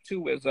Tupac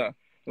too is a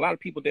lot of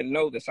people didn't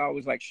know this. I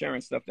always like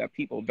sharing stuff that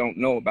people don't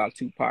know about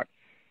Tupac.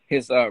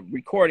 His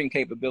recording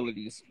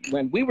capabilities.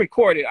 When we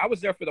recorded, I was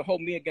there for the whole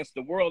Me Against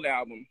the World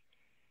album,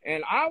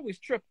 and I always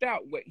tripped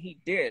out what he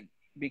did,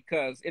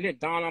 because it didn't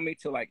dawn on me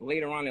till like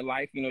later on in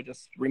life.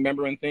 Just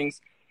remembering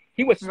things.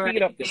 He would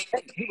speed up the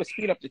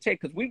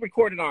tape. Because we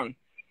recorded on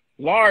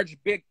large,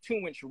 big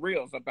 2-inch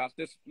reels about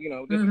this, you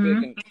know, this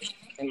big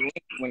and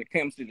when it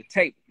comes to the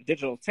tape,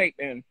 digital tape.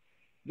 And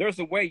there's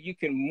a way you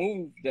can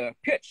move the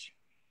pitch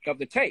of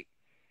the tape.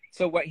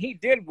 So what he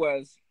did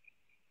was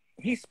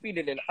he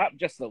speeded it up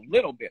just a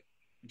little bit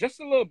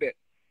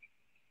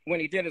when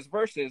he did his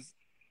verses.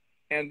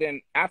 And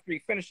then after he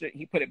finished it,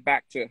 he put it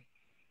back to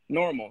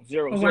normal,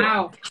 0, 0.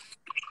 Wow.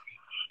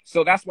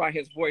 So that's why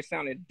his voice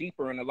sounded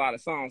deeper in a lot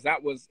of songs.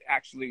 That was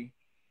actually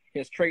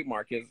his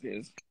trademark,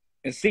 his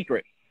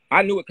secret.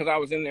 I knew it because I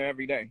was in there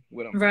every day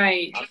with him.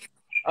 Right.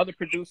 Other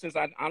producers,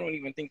 I don't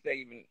even think they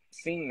even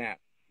seen that,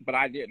 but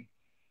I did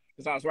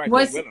because I was right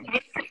there with him.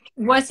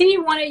 Was he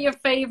one of your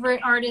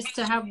favorite artists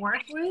to have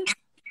worked with?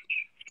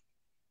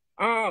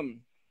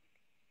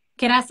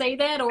 Can I say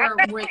that, or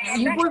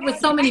you worked with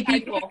so many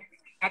people?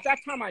 At that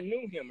time, I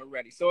knew him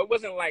already, so it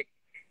wasn't like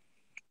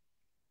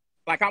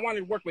I wanted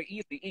to work with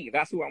Eazy-E.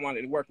 That's who I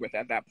wanted to work with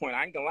at that point.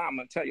 I ain't gonna lie, I'm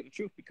gonna tell you the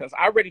truth because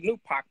I already knew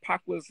Pac.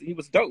 Pac was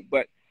dope,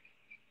 but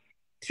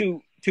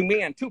to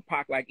me and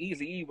Tupac, like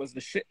Eazy-E was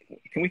the shit.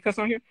 Can we cuss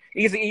on here?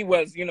 Eazy-E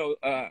was, you know,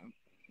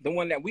 the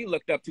one that we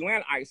looked up to,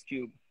 and Ice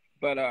Cube.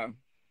 But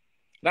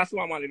that's who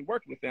I wanted to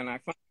work with. And I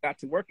finally got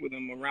to work with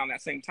him around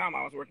that same time.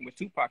 I was working with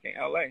Tupac in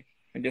L.A.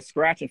 and just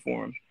scratching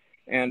for him.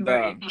 And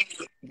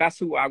that's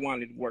who I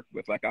wanted to work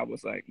with. Like, I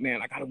was like,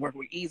 man, I got to work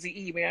with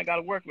Eazy-E, man. I got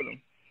to work with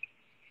him.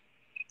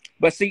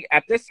 But see,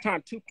 at this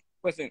time, Tupac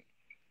wasn't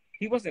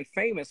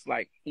famous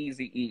like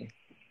Eazy-E.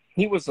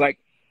 He was like,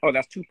 oh,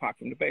 that's Tupac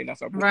from the Bay.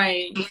 That's our boy.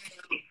 Right.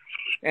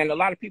 And a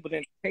lot of people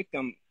didn't take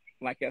him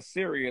like as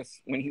serious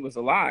when he was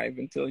alive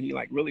until he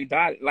like really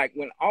died. Like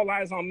when All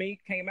Eyes on Me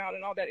came out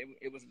and all that,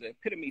 it was the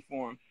epitome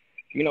for him,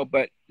 you know,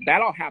 but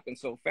that all happened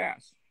so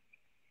fast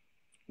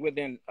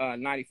within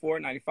 94,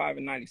 95,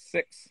 and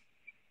 96,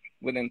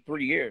 within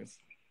 3 years.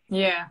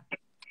 Yeah.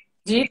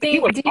 Do you think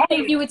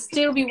you would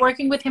still be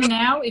working with him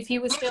now if he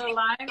was still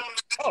alive?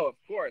 Oh, of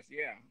course.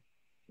 Yeah.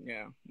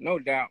 Yeah. No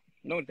doubt.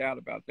 No doubt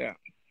about that.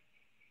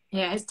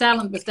 Yeah, his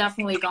talent was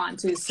definitely gone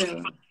too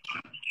soon.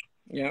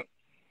 Yeah.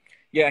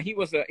 Yeah, he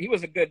was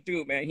a good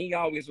dude, man. He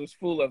always was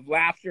full of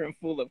laughter and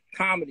full of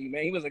comedy,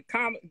 man. He was a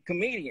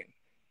comedian.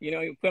 You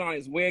know, he would put on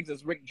his wigs,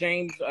 his Rick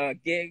James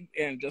gig,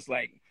 and just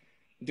like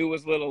do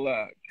his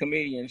little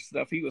comedian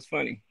stuff. He was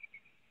funny.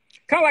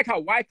 Kind of like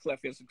how Wyclef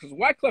is, because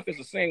Wyclef is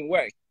the same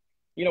way.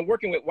 You know,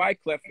 working with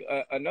Wyclef,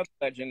 another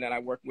legend that I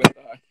work with,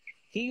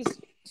 he's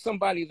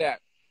somebody that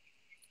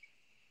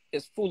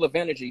is full of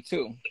energy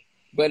too,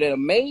 but an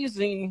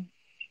amazing,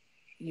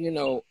 you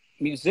know,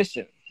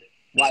 musician.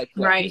 Wyclef.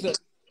 Right. He's a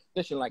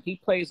musician. Like, he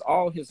plays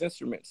all his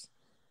instruments,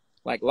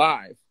 like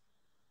live,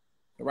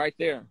 right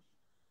there.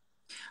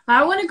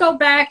 I want to go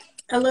back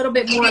a little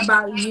bit more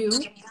about you.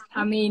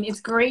 I mean,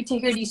 it's great to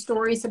hear these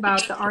stories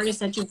about the artists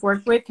that you've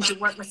worked with, because you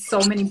work with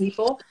so many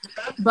people.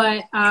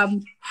 But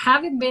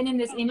having been in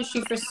this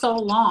industry for so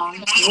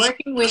long,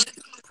 working with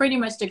pretty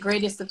much the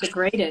greatest of the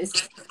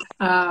greatest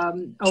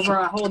over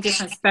a whole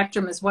different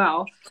spectrum as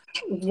well,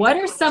 what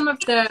are some of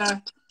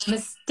the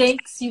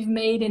mistakes you've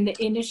made in the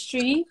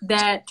industry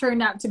that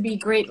turned out to be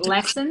great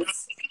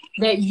lessons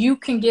that you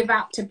can give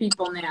out to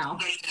people now?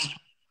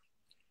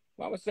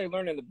 Well, I would say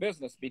learning the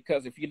business,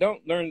 because if you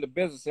don't learn the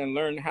business and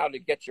learn how to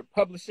get your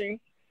publishing,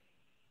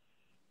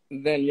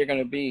 then you're going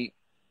to be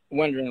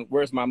wondering,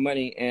 where's my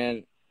money?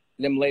 And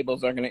them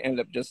labels are going to end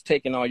up just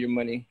taking all your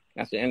money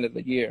at the end of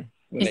the year.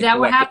 Is that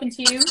what happened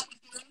to you?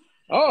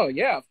 Oh,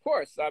 yeah, of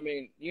course. I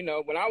mean, you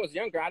know, when I was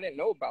younger, I didn't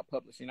know about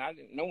publishing.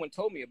 No one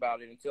told me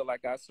about it until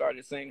like I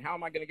started saying, how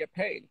am I going to get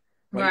paid?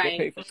 Right.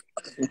 Get paid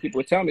and people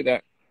would tell me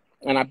that.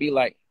 And I'd be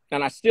like,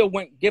 and I still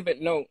wouldn't give it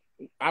no.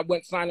 I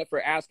went sign up for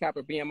ASCAP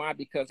or BMI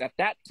because at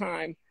that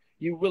time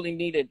you really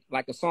needed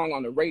like a song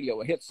on the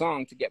radio, a hit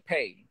song, to get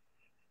paid.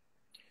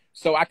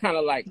 So I kind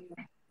of like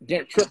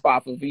didn't trip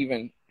off of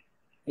even,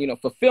 you know,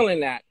 fulfilling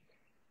that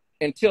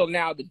until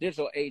now the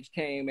digital age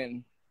came.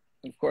 And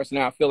of course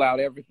now I fill out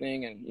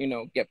everything and, you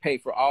know, get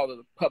paid for all of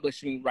the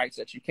publishing rights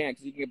that you can,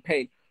 because you can get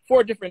paid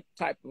 4 different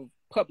type of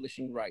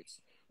publishing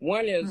rights.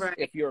 One is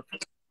if you're,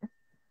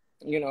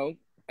 you know,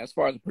 as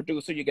far as a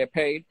producer, you get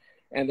paid.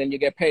 And then you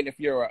get paid if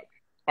you're a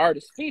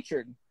artist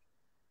featured,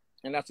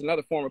 and that's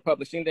another form of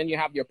publishing. Then you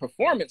have your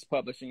performance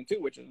publishing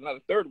too, which is another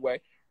third way.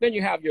 Then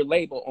you have your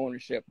label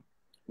ownership,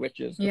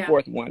 which is the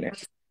fourth one.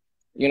 And,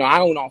 you know,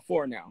 I own all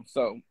 4 now.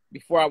 So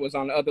before I was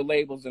on the other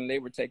labels and they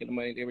were taking the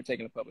money, they were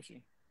taking the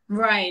publishing.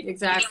 Right,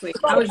 exactly.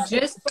 I was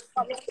just,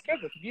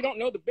 if you don't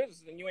know the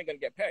business, then you ain't gonna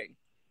get paid.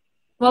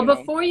 well,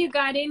 before you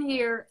got in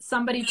here,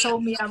 somebody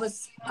told me I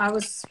was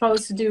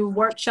supposed to do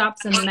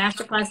workshops and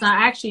masterclass, and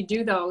I actually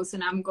do those,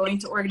 and I'm going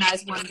to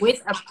organize one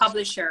with a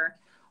publisher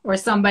or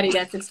somebody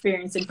that's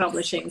experienced in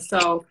publishing.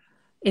 So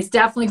it's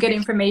definitely good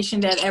information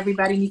that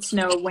everybody needs to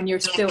know when you're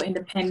still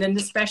independent,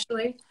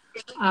 especially.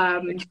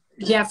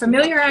 Yeah,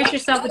 familiarize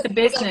yourself with the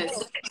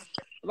business.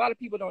 A lot of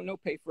people don't know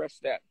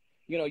PayFresh that,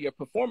 you know, your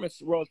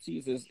performance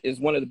royalties is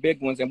one of the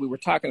big ones, and we were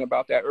talking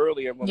about that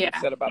earlier when we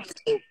said about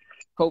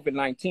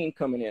COVID-19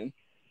 coming in.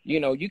 You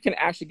know, you can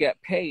actually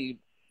get paid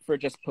for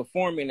just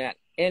performing at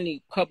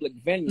any public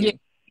venue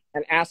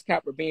an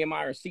ASCAP or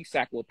BMI or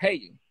CSAC will pay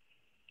you.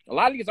 A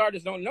lot of these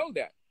artists don't know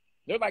that.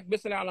 They're like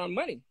missing out on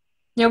money.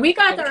 Yeah, we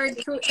got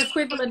the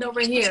equivalent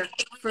over here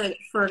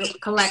for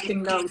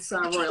collecting those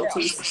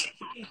royalties.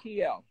 Yeah,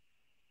 PPL.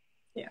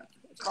 Yeah.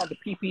 It's called the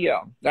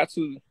PPL. That's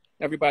who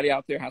everybody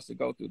out there has to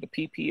go through, the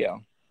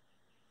PPL.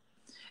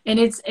 And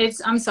it's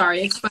I'm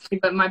sorry, it's funny,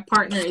 but my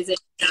partner is an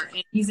engineer,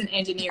 and he's an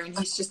engineer, and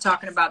he's just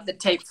talking about the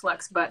tape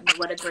flex button.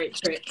 What a great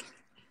trick.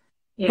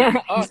 Yeah.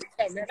 Oh,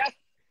 man,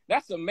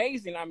 that's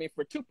amazing. I mean,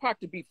 for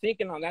Tupac to be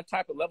thinking on that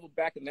type of level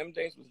back in them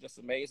days was just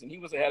amazing. He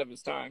was ahead of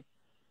his time.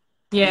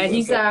 Yeah,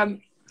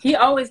 he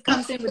always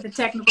comes in with the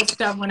technical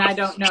stuff when I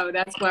don't know.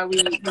 That's why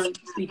we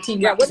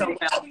team up so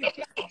well.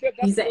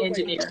 He's an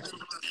engineer.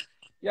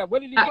 Yeah,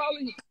 what did he call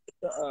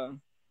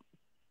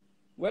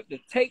it? The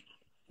tape?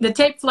 The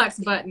tape flex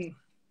button.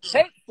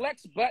 Tape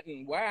flex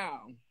button.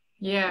 Wow.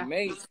 Yeah.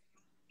 Amazing.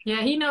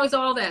 Yeah, he knows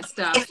all that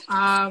stuff.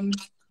 I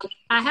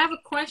have a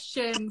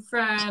question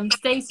from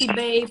Stacy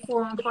Bay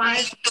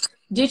 415.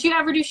 Did you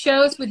ever do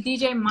shows with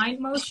DJ Mind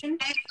Motion?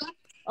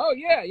 Oh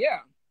yeah.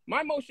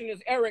 My Motion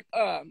is Eric,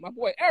 my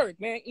boy Eric,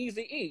 man,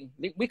 Eazy-E.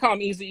 We call him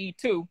Eazy-E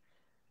too.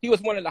 He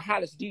was one of the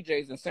hottest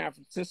DJs in San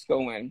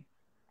Francisco, and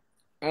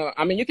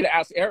I mean, you could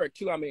ask Eric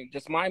too. I mean,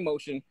 just Mind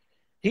Motion.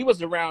 He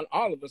was around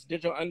all of us,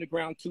 Digital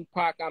Underground,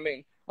 Tupac. I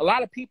mean, a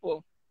lot of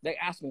people, they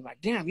asked me like,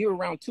 damn, you were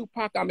around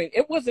Tupac. I mean,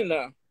 it wasn't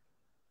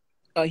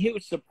a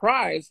huge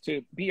surprise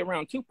to be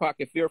around Tupac.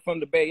 If you're from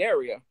the Bay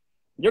Area,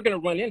 you're going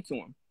to run into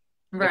him.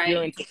 Right. If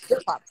you're into the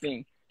hip hop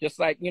scene, just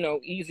like, you know,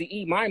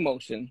 Eazy-E, Mind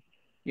Motion.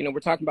 You know,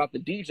 we're talking about the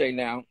DJ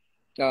now,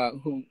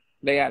 who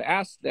they had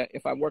asked that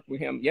if I worked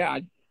with him. Yeah,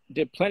 I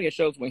did plenty of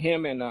shows with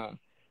him and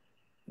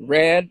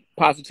Red,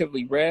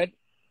 Positively Red,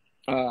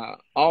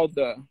 all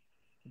the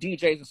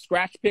DJs and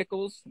Scratch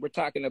Pickles. We're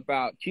talking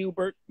about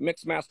Hubert,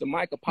 Mixmaster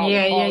Mike, Apollo.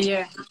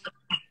 Yeah.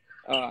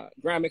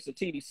 Grand Mixer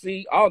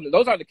TDC. All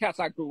those are the cats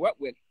I grew up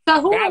with.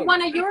 So who are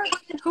one of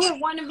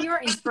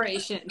your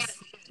inspirations?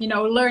 You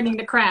know, learning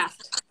the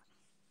craft.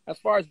 As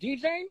far as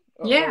DJing?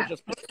 Yeah.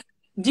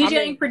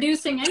 DJing,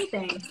 producing,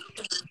 anything.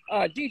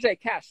 DJ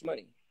Cash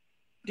Money.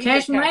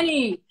 Cash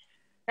Money.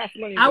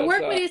 I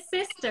work with his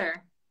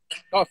sister.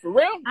 Oh, for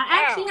real?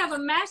 I actually have a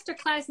master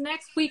class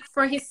next week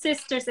for his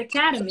sister's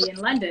academy in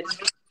London.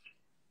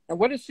 And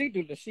what does she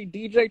do? Does she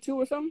DJ too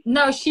or something?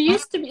 No, she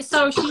used to be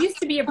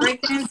a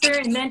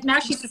breakdancer, and then now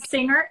she's a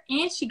singer,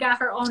 and she got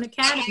her own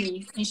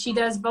academy, and she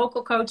does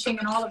vocal coaching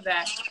and all of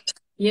that.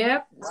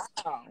 Yep.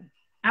 Wow.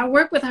 I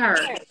work with her.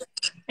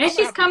 And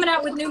she's coming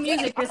out with new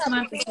music this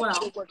month as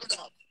well.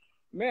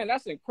 Man,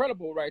 that's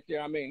incredible right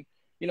there. I mean,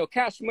 you know,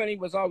 Cash Money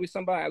was always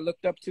somebody I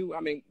looked up to. I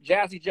mean,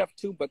 Jazzy Jeff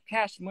too, but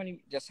Cash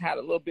Money just had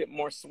a little bit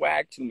more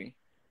swag to me.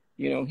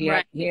 You know, he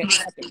had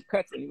some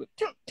cuts, and he would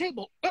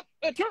turntable,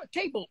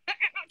 turntable,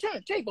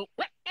 turntable,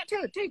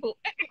 turntable,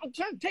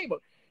 turntable.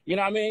 You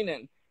know what I mean?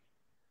 And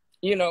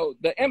you know,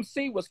 the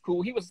MC was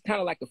cool. He was kind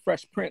of like the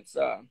Fresh Prince.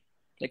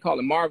 They call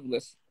him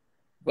Marvelous,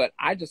 but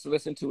I just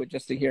listened to it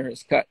just to hear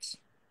his cuts.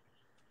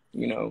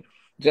 You know,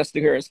 just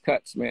to hear his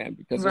cuts, man,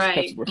 because his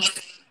cuts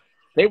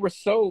were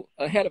so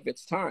ahead of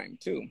its time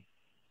too.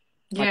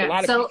 Yeah.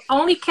 Like so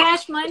only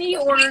Cash Money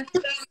or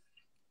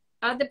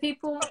other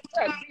people?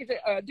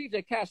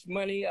 DJ Cash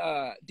Money,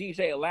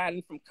 DJ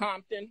Aladdin from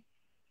Compton.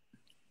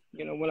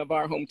 You know, one of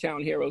our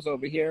hometown heroes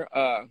over here.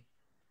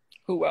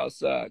 Who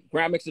else?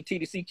 Grand Mixer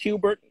TDC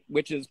Hubert,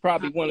 which is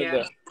probably one of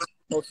the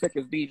most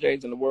sickest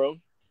DJs in the world.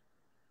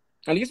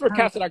 And these were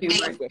cats that I grew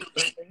up with.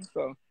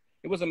 So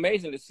it was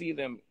amazing to see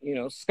them, you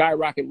know,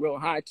 skyrocket real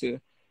high to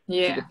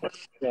the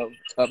point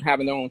of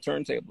having their own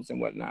turntables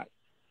and whatnot.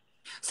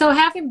 So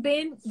having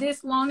been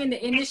this long in the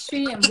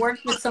industry and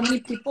worked with so many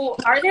people,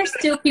 are there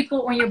still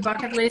people on your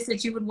bucket list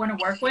that you would want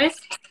to work with?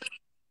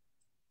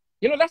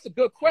 You know, that's a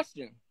good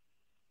question.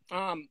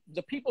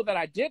 The people that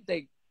I did,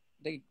 they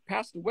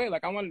passed away.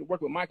 Like I wanted to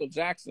work with Michael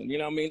Jackson, you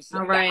know what I mean? So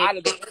out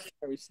of the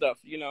ordinary stuff,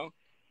 you know.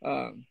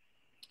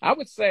 I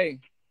would say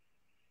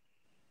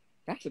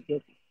that's a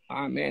good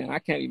man, I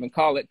can't even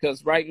call it,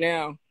 because right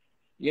now,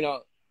 you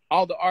know,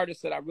 all the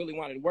artists that I really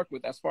wanted to work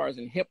with as far as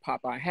in hip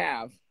hop I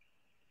have,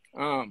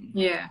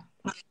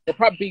 they'll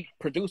probably be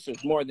producers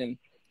more than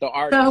the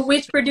artists. So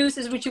which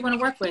producers would you want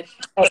to work with?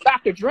 Oh,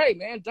 Dr. Dre,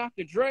 man.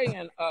 Dr. Dre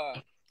and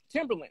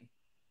Timberland.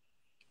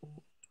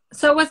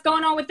 So what's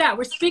going on with that?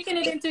 We're speaking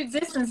it into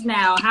existence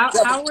now. How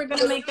are we going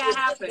to make that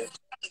happen?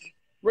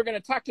 We're going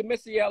to talk to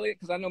Missy Elliott,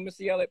 because I know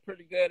Missy Elliott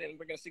pretty good, and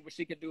we're going to see what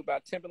she can do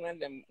about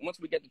Timberland. And once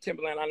we get to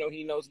Timberland, I know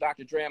he knows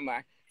Dr. Dre. And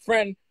my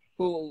friend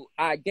who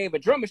I gave a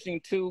drum machine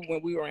to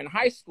when we were in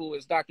high school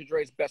is Dr.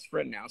 Dre's best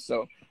friend now.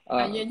 So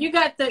you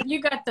got the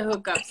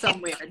hookup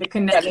somewhere, the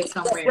connection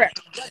somewhere.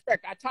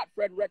 I taught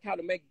Fred Reck how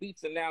to make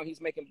beats, and now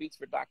he's making beats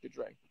for Dr.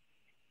 Dre.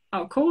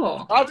 Oh,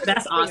 cool.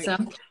 That's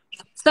awesome.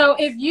 So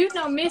if you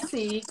know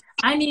Missy,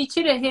 I need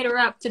you to hit her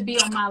up to be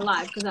on my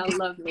live, because I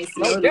love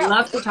Missy. I would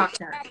love to talk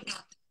to her.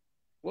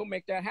 We'll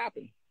make that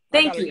happen.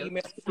 Thank you.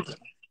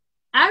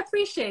 I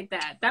appreciate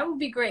that. That would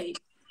be great.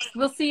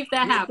 We'll see if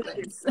that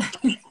happens.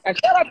 And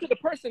shout out to the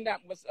person that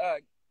was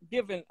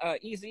giving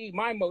Eazy-E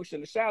Mind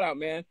Motion a shout out,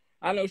 man.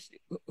 I know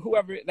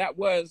whoever that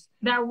was.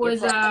 That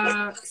was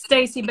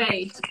Stacey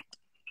Bay.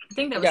 I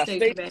think that was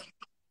Stacey Bay.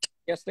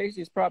 Yeah,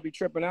 Stacey's probably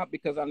tripping out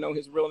because I know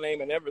his real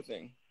name and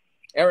everything.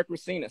 Eric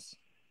Racinas.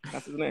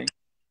 That's his name.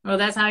 Well,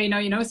 that's how you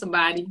know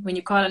somebody, when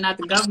you're calling out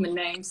the government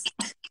names.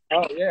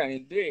 Oh, yeah,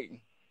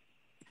 indeed.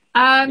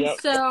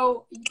 Yep.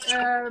 So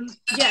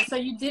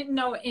you didn't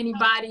know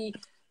anybody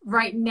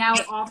right now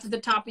off the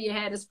top of your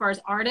head as far as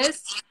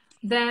artists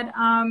that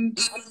I'm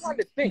trying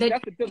to think.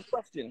 That's a good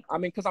question. I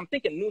mean, because I'm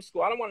thinking new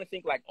school. I don't want to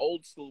think like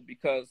old school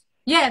because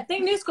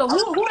think new school.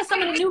 Who are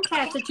some of the new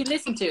cats that you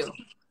listen to?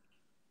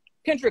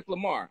 Kendrick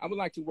Lamar. I would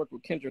like to work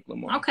with Kendrick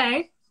Lamar.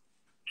 Okay,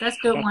 that's a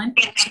good one.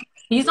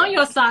 He's on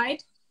your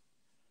side.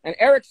 And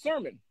Eric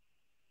Sermon,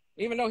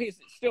 even though he's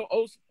still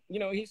old,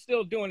 he's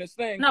still doing his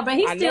thing. No, but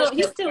he's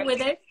still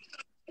with it.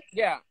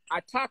 Yeah,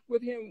 I talked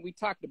with him. We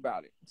talked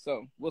about it.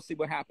 So we'll see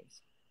what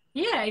happens.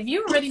 Yeah, if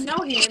you already know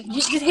him,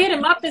 you just hit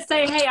him up and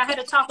say, hey, I had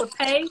a talk with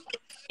Pay,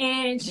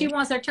 and she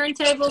wants her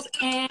turntables,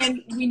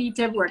 and we need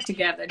to work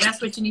together.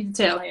 That's what you need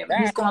to tell him.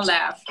 He's going to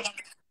laugh.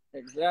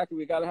 Exactly.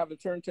 We got to have the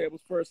turntables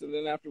first, and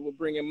then after we'll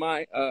bring in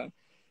my,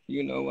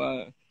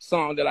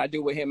 song that I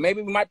do with him.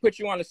 Maybe we might put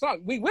you on the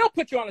song. We will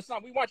put you on the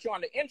song. We want you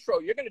on the intro.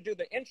 You're going to do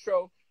the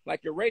intro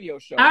like your radio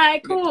show. All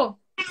right, cool.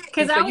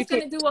 Because I was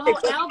going to do a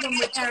whole album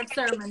with Eric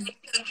Sermon.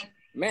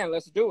 Man,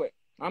 let's do it.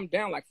 I'm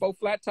down like 4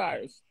 flat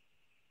tires.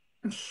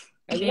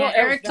 Yeah,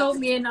 Eric told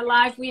me in the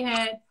live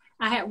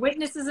I had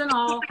witnesses and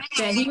all,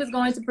 that he was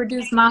going to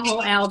produce my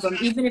whole album,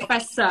 even if I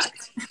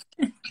sucked.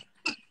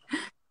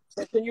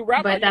 So can you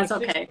rap? But that's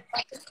okay.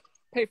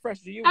 Hey, Fresh,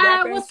 do you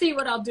rap? We'll see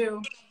what I'll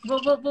do.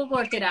 We'll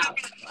work it out.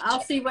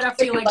 I'll see what I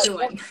feel like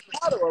doing.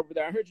 Over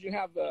there, I heard you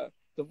have the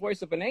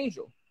voice of an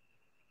angel.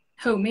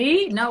 Who,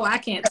 me? No, I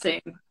can't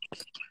sing.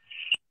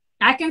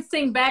 I can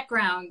sing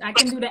background. I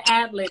can do the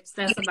ad-libs.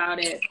 That's about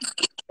it.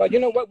 But you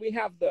know what? We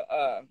have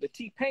the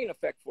T-Pain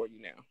effect for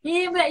you now.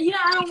 Yeah, but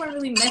I don't want to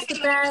really mess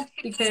with that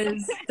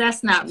because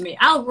that's not me.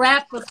 I'll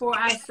rap before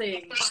I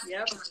sing.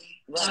 Yep,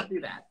 right. I'll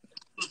do that.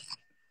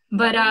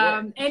 But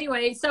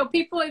anyway, so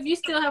people, if you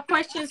still have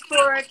questions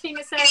for King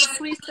of Savage,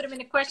 please put them in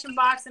the question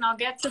box and I'll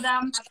get to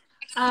them.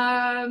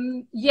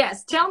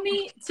 Yes, tell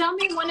me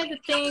one of the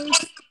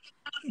things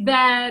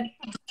that.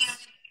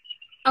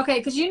 Okay,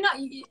 because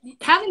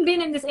having been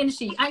in this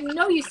industry, I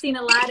know you've seen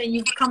a lot and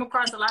you've come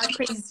across a lot of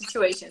crazy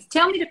situations.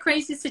 Tell me the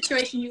craziest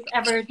situation you've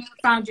ever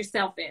found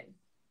yourself in.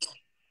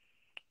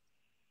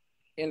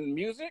 In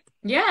music?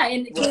 Yeah,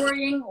 in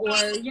touring or,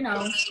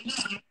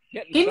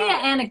 Give me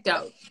an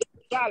anecdote.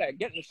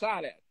 Getting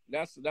shot at.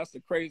 That's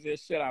the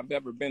craziest shit I've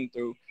ever been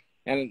through.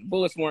 And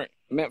bullets weren't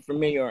meant for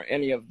me or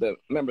any of the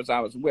members I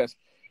was with.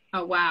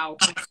 Oh, wow.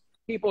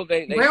 People,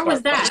 they Where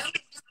was that?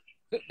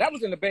 That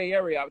was in the Bay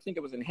Area. I think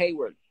it was in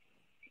Hayward.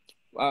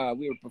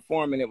 We were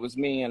performing. It was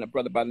me and a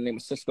brother by the name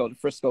of Cisco, the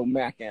Frisco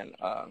Mac, and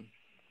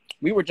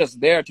we were just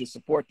there to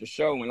support the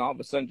show. And all of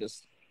a sudden,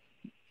 just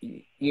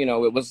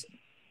it was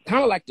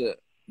kind of like the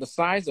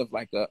size of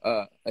like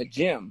a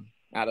gym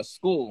at a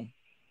school.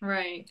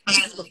 Right.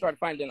 People started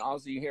finding all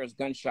you hear is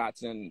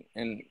gunshots and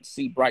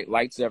see bright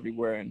lights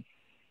everywhere, and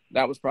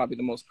that was probably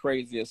the most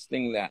craziest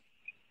thing that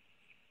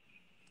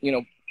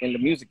in the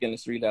music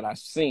industry that I've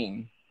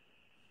seen.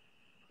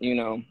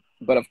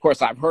 But of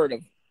course, I've heard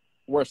of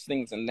worse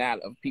things than that,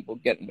 of people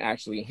getting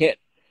actually hit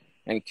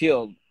and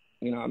killed,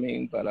 you know what I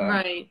mean? But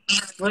right.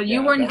 Well,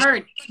 you weren't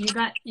hurt. You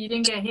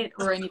didn't get hit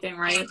or anything,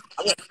 right?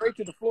 I went straight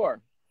to the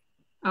floor.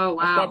 Oh,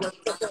 wow.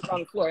 I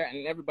on the floor,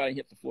 and everybody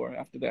hit the floor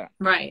after that.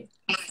 Right.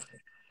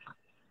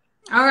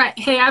 All right.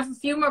 Hey, I have a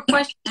few more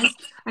questions.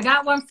 I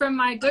got one from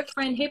my good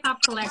friend Hip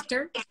Hop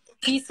Collector.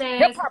 He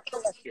says, Hip Hop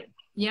Collector.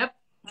 Yep.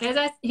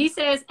 He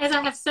says, as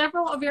I have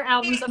several of your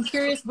albums, I'm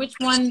curious which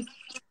one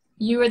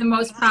you are the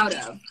most proud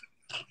of.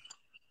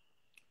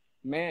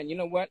 Man, you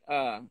know what?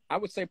 I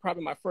would say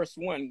probably my first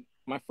one.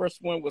 My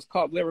first one was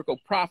called Lyrical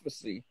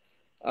Prophecy.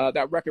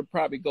 That record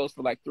probably goes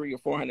for like $300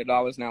 or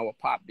 $400 now a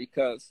pop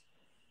because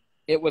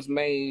it was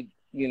made,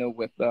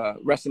 with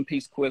Rest in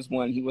Peace Quiz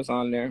One. He was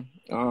on there.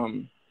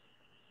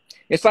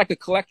 It's like a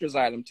collector's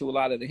item to a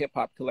lot of the hip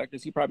hop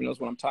collectors. He probably knows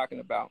what I'm talking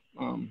about.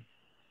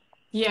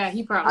 Yeah,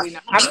 he probably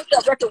knows. I made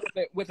that record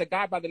with a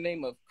guy by the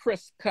name of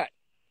Chris Cut,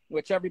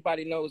 which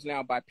everybody knows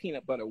now by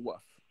Peanut Butter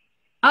Wolf.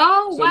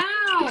 Oh, so,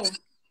 wow.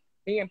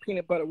 Me and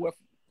Peanut Butter Wolf,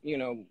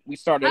 we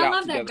started out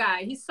together. I love that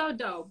guy. He's so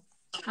dope.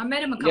 I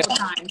met him a couple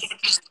times.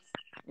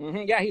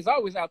 Mm-hmm. Yeah, he's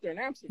always out there in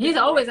Amsterdam. He's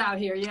always out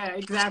here. Yeah,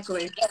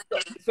 exactly.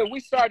 So we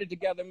started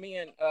together, me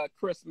and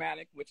Chris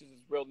Manick, which is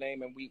his real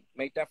name, and we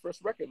made that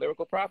first record,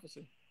 Lyrical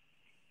Prophecy.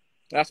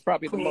 That's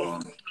probably the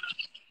most,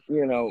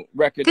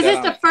 record. Because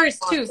it's the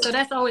first too, so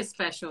that's always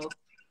special.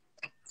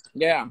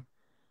 Yeah,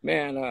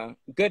 man,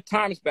 good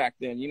times back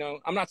then.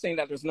 I'm not saying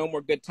that there's no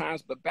more good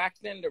times, but back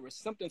then there was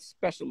something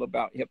special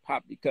about hip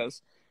hop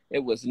because it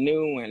was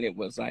new and it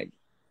was like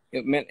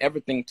it meant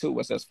everything to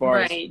us as far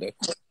as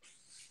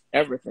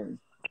everything.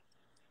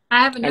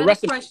 I have another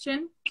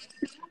question.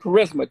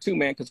 Charisma too,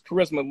 man, because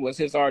Charisma was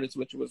his artist,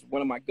 which was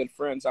one of my good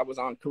friends. I was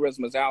on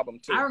Charisma's album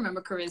too. I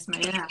remember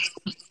Charisma, yeah.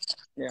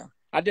 Yeah.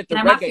 I did the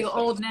Now, I reggae feel stuff.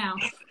 old now.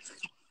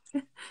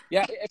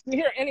 Yeah, if you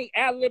hear any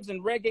ad-libs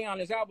and reggae on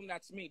his album,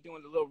 that's me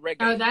doing the little reggae.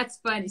 Oh, that's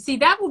funny. See,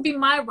 that would be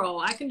my role.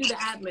 I can do the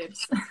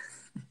ad-libs.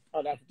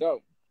 Oh, that's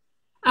dope.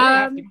 We're gonna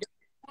have to get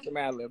some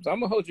ad-libs.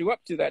 I'm gonna hold you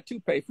up to that too,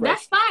 Pay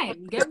Fresh. That's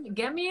fine.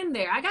 Get me in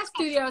there. I got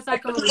studios I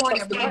can record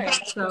everything.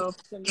 So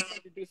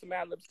to do some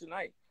ad-libs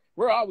tonight.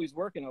 We're always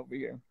working over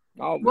here.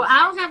 Always. Well,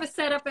 I don't have a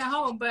setup at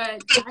home,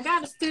 but I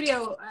got a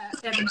studio.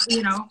 And,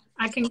 you know,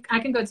 I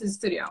can go to the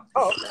studio.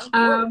 Oh,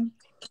 okay.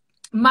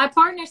 My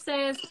partner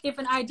says, if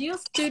an ideal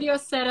studio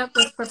setup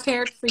was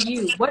prepared for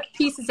you, what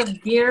pieces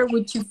of gear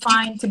would you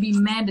find to be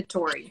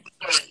mandatory?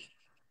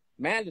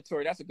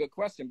 Mandatory. That's a good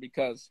question,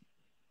 because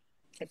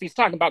if he's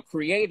talking about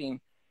creating,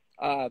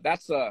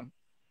 that's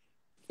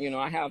you know,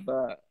 I have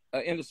a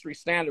industry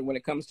standard when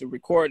it comes to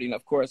recording.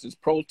 Of course, is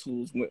Pro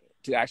Tools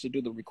to actually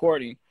do the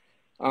recording.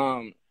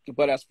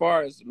 But as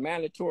far as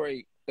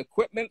mandatory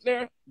equipment,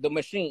 the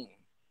machine.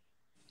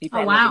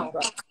 Oh, wow.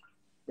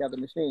 Yeah, the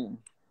machine.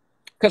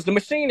 Because the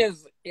machine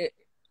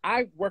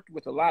I worked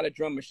with a lot of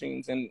drum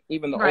machines, and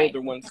even the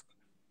older ones.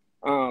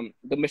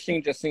 The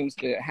machine just seems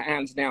to,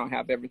 hands down,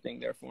 have everything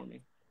there for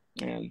me.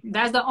 And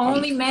that's the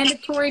only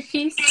mandatory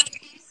piece?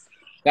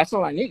 That's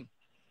all I need.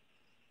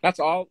 That's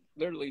all,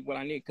 literally, what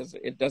I need, because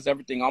it does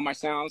everything. All my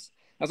sounds.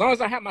 As long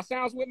as I have my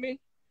sounds with me,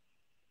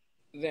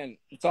 then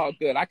it's all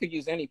good. I could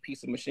use any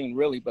piece of machine,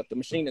 really, but the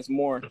machine is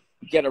more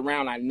get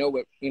around. I know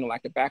it, you know,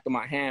 like the back of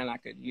my hand. I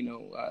could, you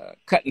know,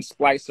 cut and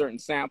splice certain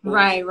samples.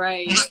 Right.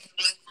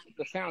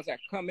 The sounds that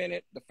come in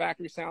it, the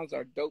factory sounds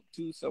are dope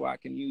too, so I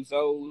can use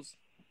those.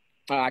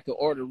 I could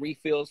order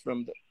refills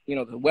from the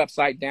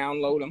website,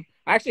 download them.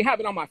 I actually have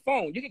it on my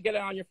phone. You can get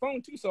it on your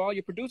phone too, so all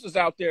your producers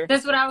out there.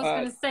 That's what I was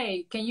gonna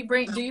say. Do you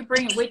bring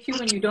it with you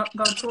when you don't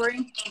go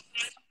touring?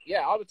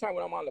 Yeah, all the time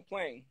when I'm on the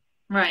plane.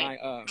 Right.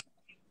 I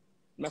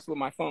mess with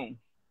my phone.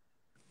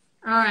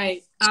 All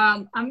right.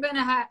 I'm going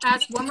to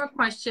ask one more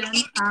question.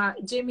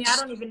 Jimmy, I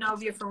don't even know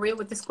if you're for real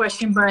with this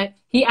question, but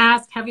he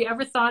asked, have you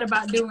ever thought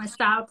about doing a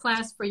style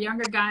class for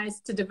younger guys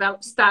to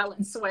develop style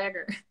and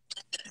swagger?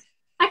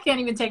 I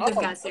can't even take this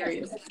guy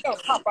serious. We're going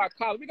to pop our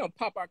collar. We're going to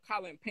pop our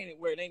collar and paint it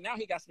where it ain't. Now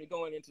he got me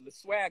going into the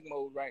swag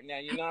mode right now.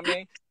 You know what I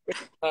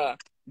mean?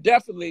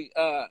 Definitely,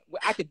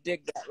 I could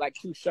dig that like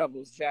 2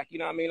 shovels, Jack. You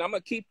know what I mean? I'm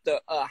going to keep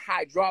the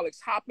hydraulics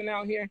hopping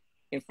out here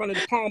in front of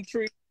the palm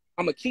tree.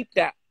 I'm going to keep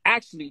that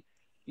actually,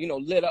 you know,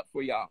 lit up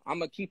for y'all. I'm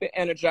going to keep it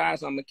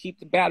energized. I'm going to keep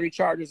the battery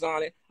chargers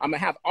on it. I'm going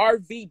to have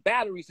RV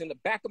batteries in the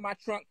back of my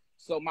trunk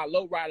so my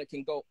lowrider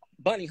can go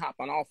bunny hop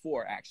on all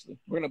 4, actually.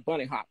 We're going to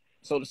bunny hop.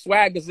 So the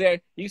swag is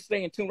there. You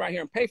stay in tune right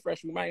here in Pay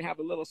Fresh. We might have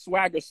a little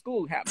swagger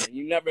school happening.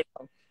 You never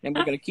know. And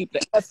we're going to keep the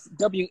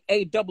SWAGGER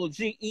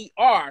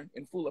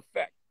in full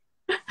effect.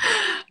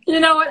 You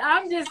know what?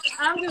 I'm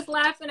just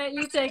laughing at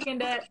you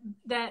taking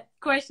that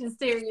question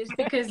serious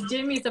because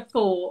Jimmy's a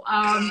fool.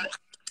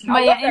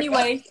 But yeah,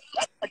 anyway.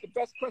 That's like the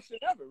best question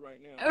ever right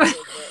now.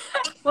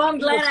 Well, I'm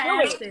glad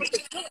I asked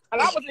it.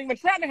 And I wasn't even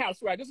trying to have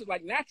swag. This is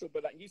like natural,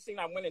 but you seen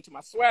I went into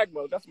my swag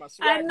mode. That's my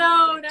swag I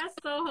know. mode. That's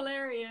so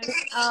hilarious.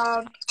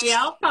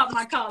 Yeah, I'll pop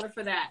my collar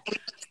for that.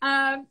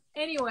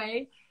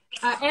 Anyway,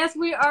 as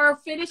we are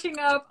finishing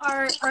up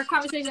our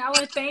conversation, I want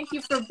to thank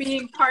you for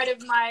being part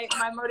of my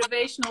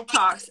motivational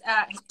talks.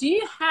 Do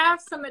you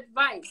have some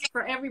advice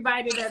for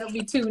everybody that'll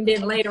be tuned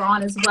in later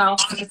on as well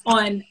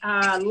on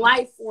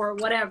life or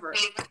whatever?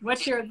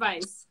 What's your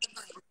advice?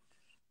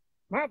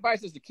 My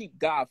advice is to keep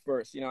God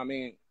first. You know what I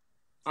mean?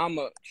 I'm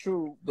a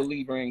true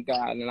believer in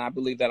God, and I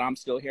believe that I'm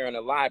still here and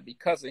alive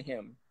because of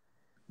him.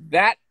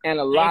 That and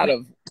a lot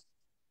of...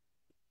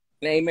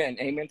 Amen.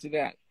 Amen to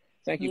that.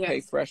 Thank you, yes.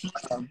 Pay Fresh.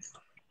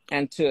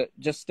 And to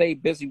just stay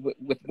busy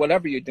with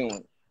whatever you're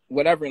doing,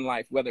 whatever in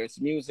life, whether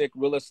it's music,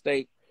 real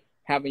estate,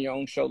 having your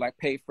own show like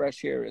Pay Fresh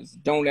here is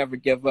don't ever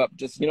give up.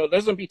 Just, you know,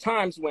 there's going to be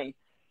times when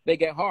they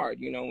get hard,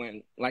 you know,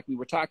 and like we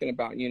were talking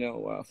about, you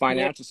know,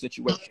 financial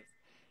situations.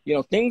 You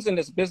know, things in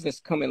this business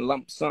come in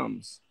lump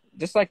sums.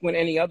 Just like when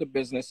any other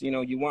business, you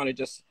know, you want to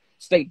just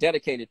stay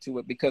dedicated to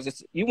it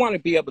because you want to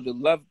be able to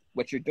love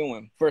what you're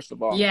doing, first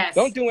of all. Yes.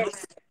 Don't do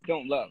anything you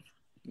don't love,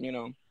 you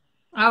know.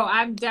 Oh,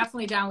 I'm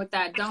definitely down with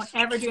that. Don't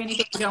ever do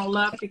anything you don't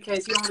love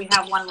because you only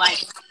have one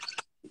life.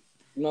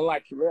 No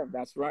life to live.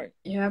 That's right.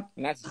 Yep.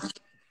 And that's.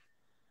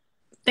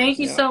 Thank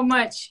you so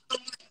much.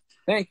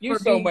 Thank you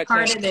so much.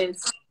 Part of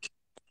this.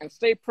 And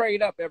stay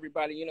prayed up,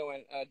 everybody. You know,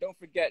 and don't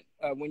forget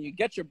when you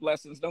get your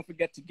blessings, don't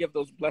forget to give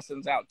those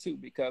blessings out too,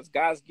 because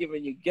God's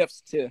giving you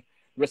gifts to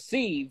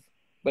receive,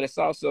 but it's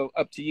also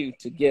up to you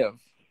to give.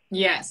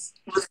 Yes,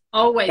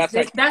 always.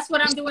 That's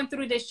what I'm doing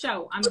through this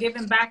show. I'm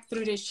giving back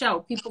through this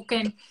show. People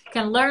can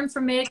learn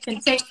from it, can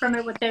take from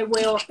it what they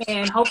will,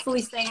 and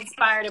hopefully stay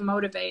inspired and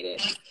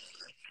motivated.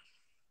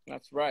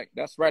 That's right.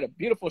 That's right. A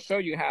beautiful show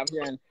you have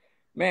here. And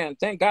man,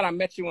 thank God I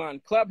met you on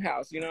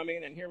Clubhouse. You know what I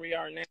mean? And here we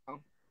are now.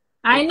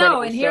 I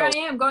know. And here I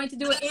am going to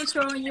do an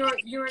intro on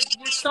your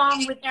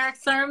song with Eric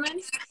Sermon.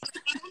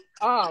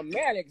 Oh,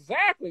 man,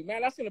 exactly,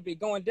 man. That's going to be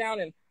going down.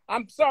 And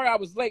I'm sorry I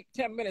was late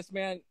 10 minutes,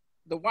 man.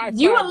 The Wi-Fi.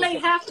 You were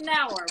late half an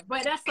hour,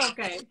 but that's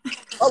okay.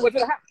 Oh,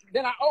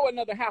 then I owe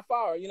another half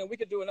hour. You know, we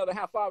could do another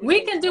half hour.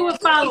 We can do a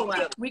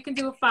follow-up. We can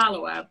do a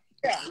follow-up.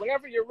 Yeah,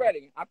 whenever you're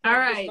ready. All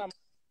right.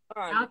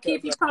 I'll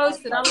keep you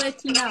posted. I'll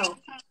let you know.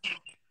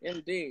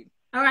 Indeed.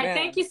 All right. Man,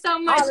 thank you so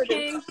much,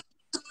 King.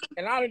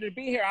 An honor to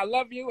be here. I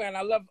love you, and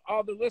I love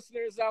all the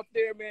listeners out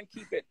there, man.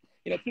 Keep it.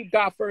 You know, keep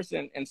God first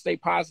and stay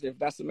positive.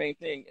 That's the main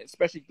thing,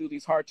 especially through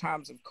these hard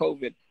times of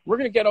COVID. We're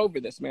going to get over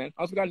this, man.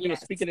 All we got to do is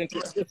speak it into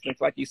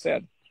existence, like you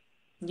said.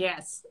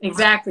 Yes,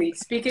 exactly.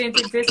 Speak it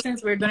into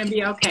existence. We're going to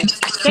be okay.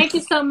 Thank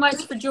you so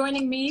much for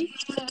joining me.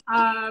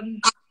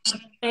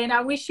 And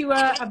I wish you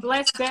a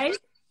blessed day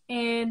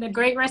and a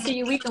great rest of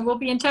your week, and we'll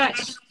be in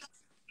touch.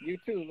 You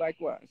too,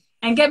 likewise.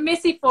 And get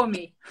Missy for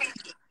me.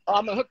 Oh,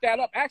 I'm going to hook that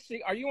up.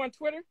 Actually, are you on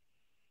Twitter?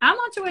 I'm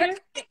on Twitter.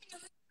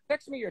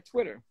 Text me your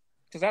Twitter,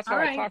 because that's how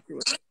I talk to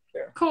her.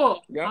 There.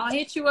 Cool. Yep. I'll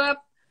hit you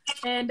up,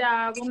 and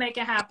we'll make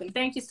it happen.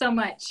 Thank you so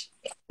much.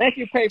 Thank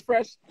you, Pay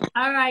Fresh.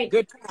 All right.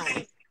 Good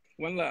time.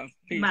 One love.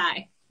 Peace.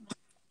 Bye.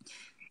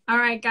 All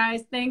right,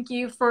 guys. Thank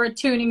you for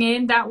tuning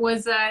in. That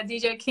was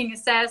DJ King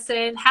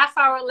Assassin. Half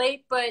hour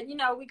late, but you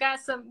know we got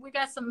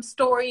some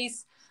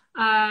stories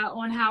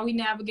on how we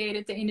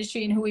navigated the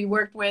industry and who we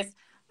worked with.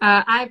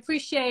 I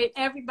appreciate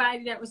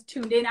everybody that was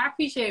tuned in. I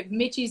appreciate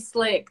Mitchie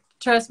Slick.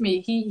 Trust me,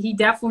 he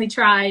definitely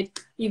tried,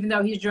 even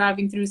though he's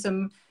driving through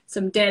some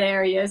dead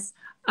areas.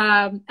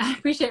 I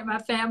appreciate my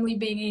family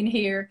being in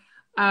here.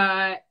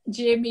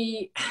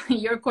 Jimmy,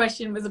 your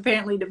question was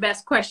apparently the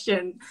best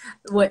question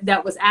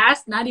that was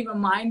asked, not even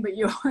mine, but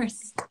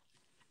yours.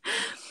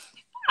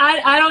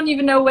 I don't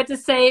even know what to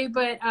say,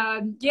 but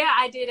yeah,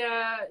 I did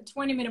a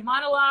 20-minute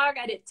monologue.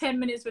 I did 10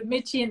 minutes with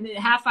Mitchie and then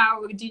a half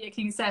hour with DJ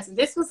King Assassin.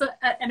 This was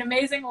an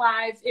amazing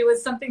live. It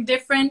was something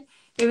different.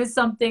 It was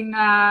something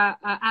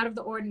out of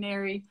the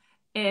ordinary.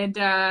 And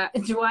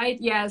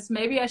Dwight, yes,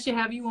 maybe I should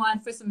have you on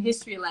for some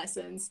history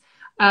lessons.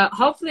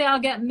 Hopefully I'll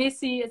get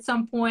Missy at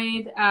some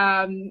point.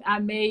 I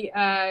may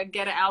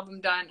get an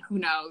album done. Who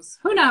knows?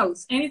 Who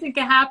knows? Anything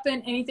can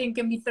happen. Anything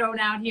can be thrown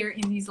out here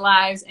in these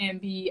lives and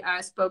be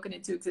spoken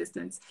into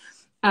existence.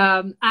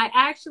 I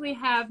actually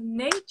have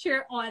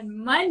Nature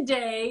on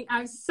Monday.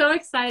 I'm so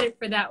excited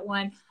for that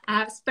one. I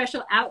have a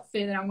special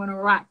outfit that I'm going to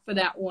rock for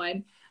that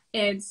one.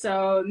 And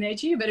so,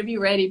 Nature, you better be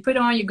ready. Put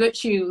on your good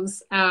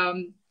shoes.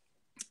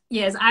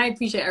 Yes, I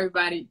appreciate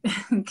everybody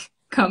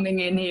coming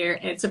in here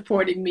and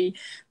supporting me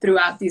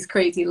throughout these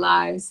crazy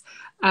lives.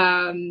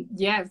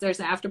 Yeah, if there's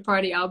an after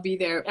party, I'll be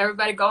there.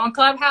 Everybody go on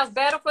Clubhouse,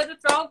 Battle for the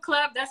Throne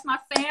Club. That's my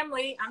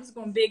family. I'm just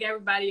going to big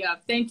everybody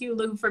up. Thank you,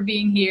 Lou, for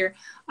being here.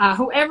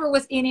 Whoever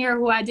was in here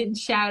who I didn't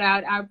shout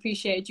out, I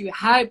appreciate you.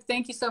 Hype,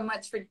 thank you so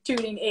much for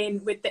tuning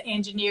in with the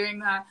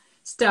engineering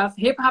stuff.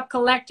 Hip Hop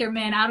Collector,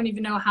 man, I don't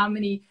even know how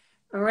many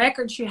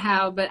records you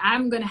have, but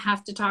I'm going to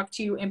have to talk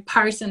to you in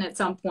person at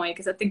some point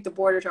because I think the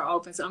borders are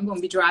open. So I'm going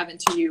to be driving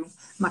to you.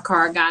 My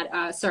car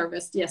got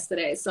serviced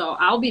yesterday. So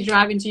I'll be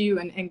driving to you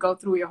and go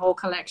through your whole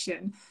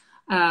collection.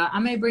 I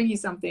may bring you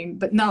something,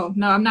 but no,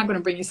 I'm not going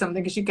to bring you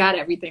something because you got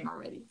everything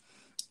already.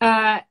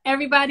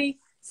 Everybody,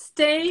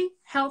 stay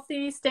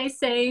healthy, stay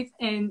safe,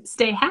 and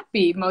stay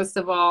happy most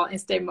of all,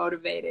 and stay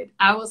motivated.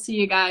 I will see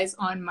you guys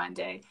on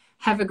Monday.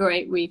 Have a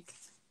great week.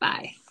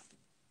 Bye.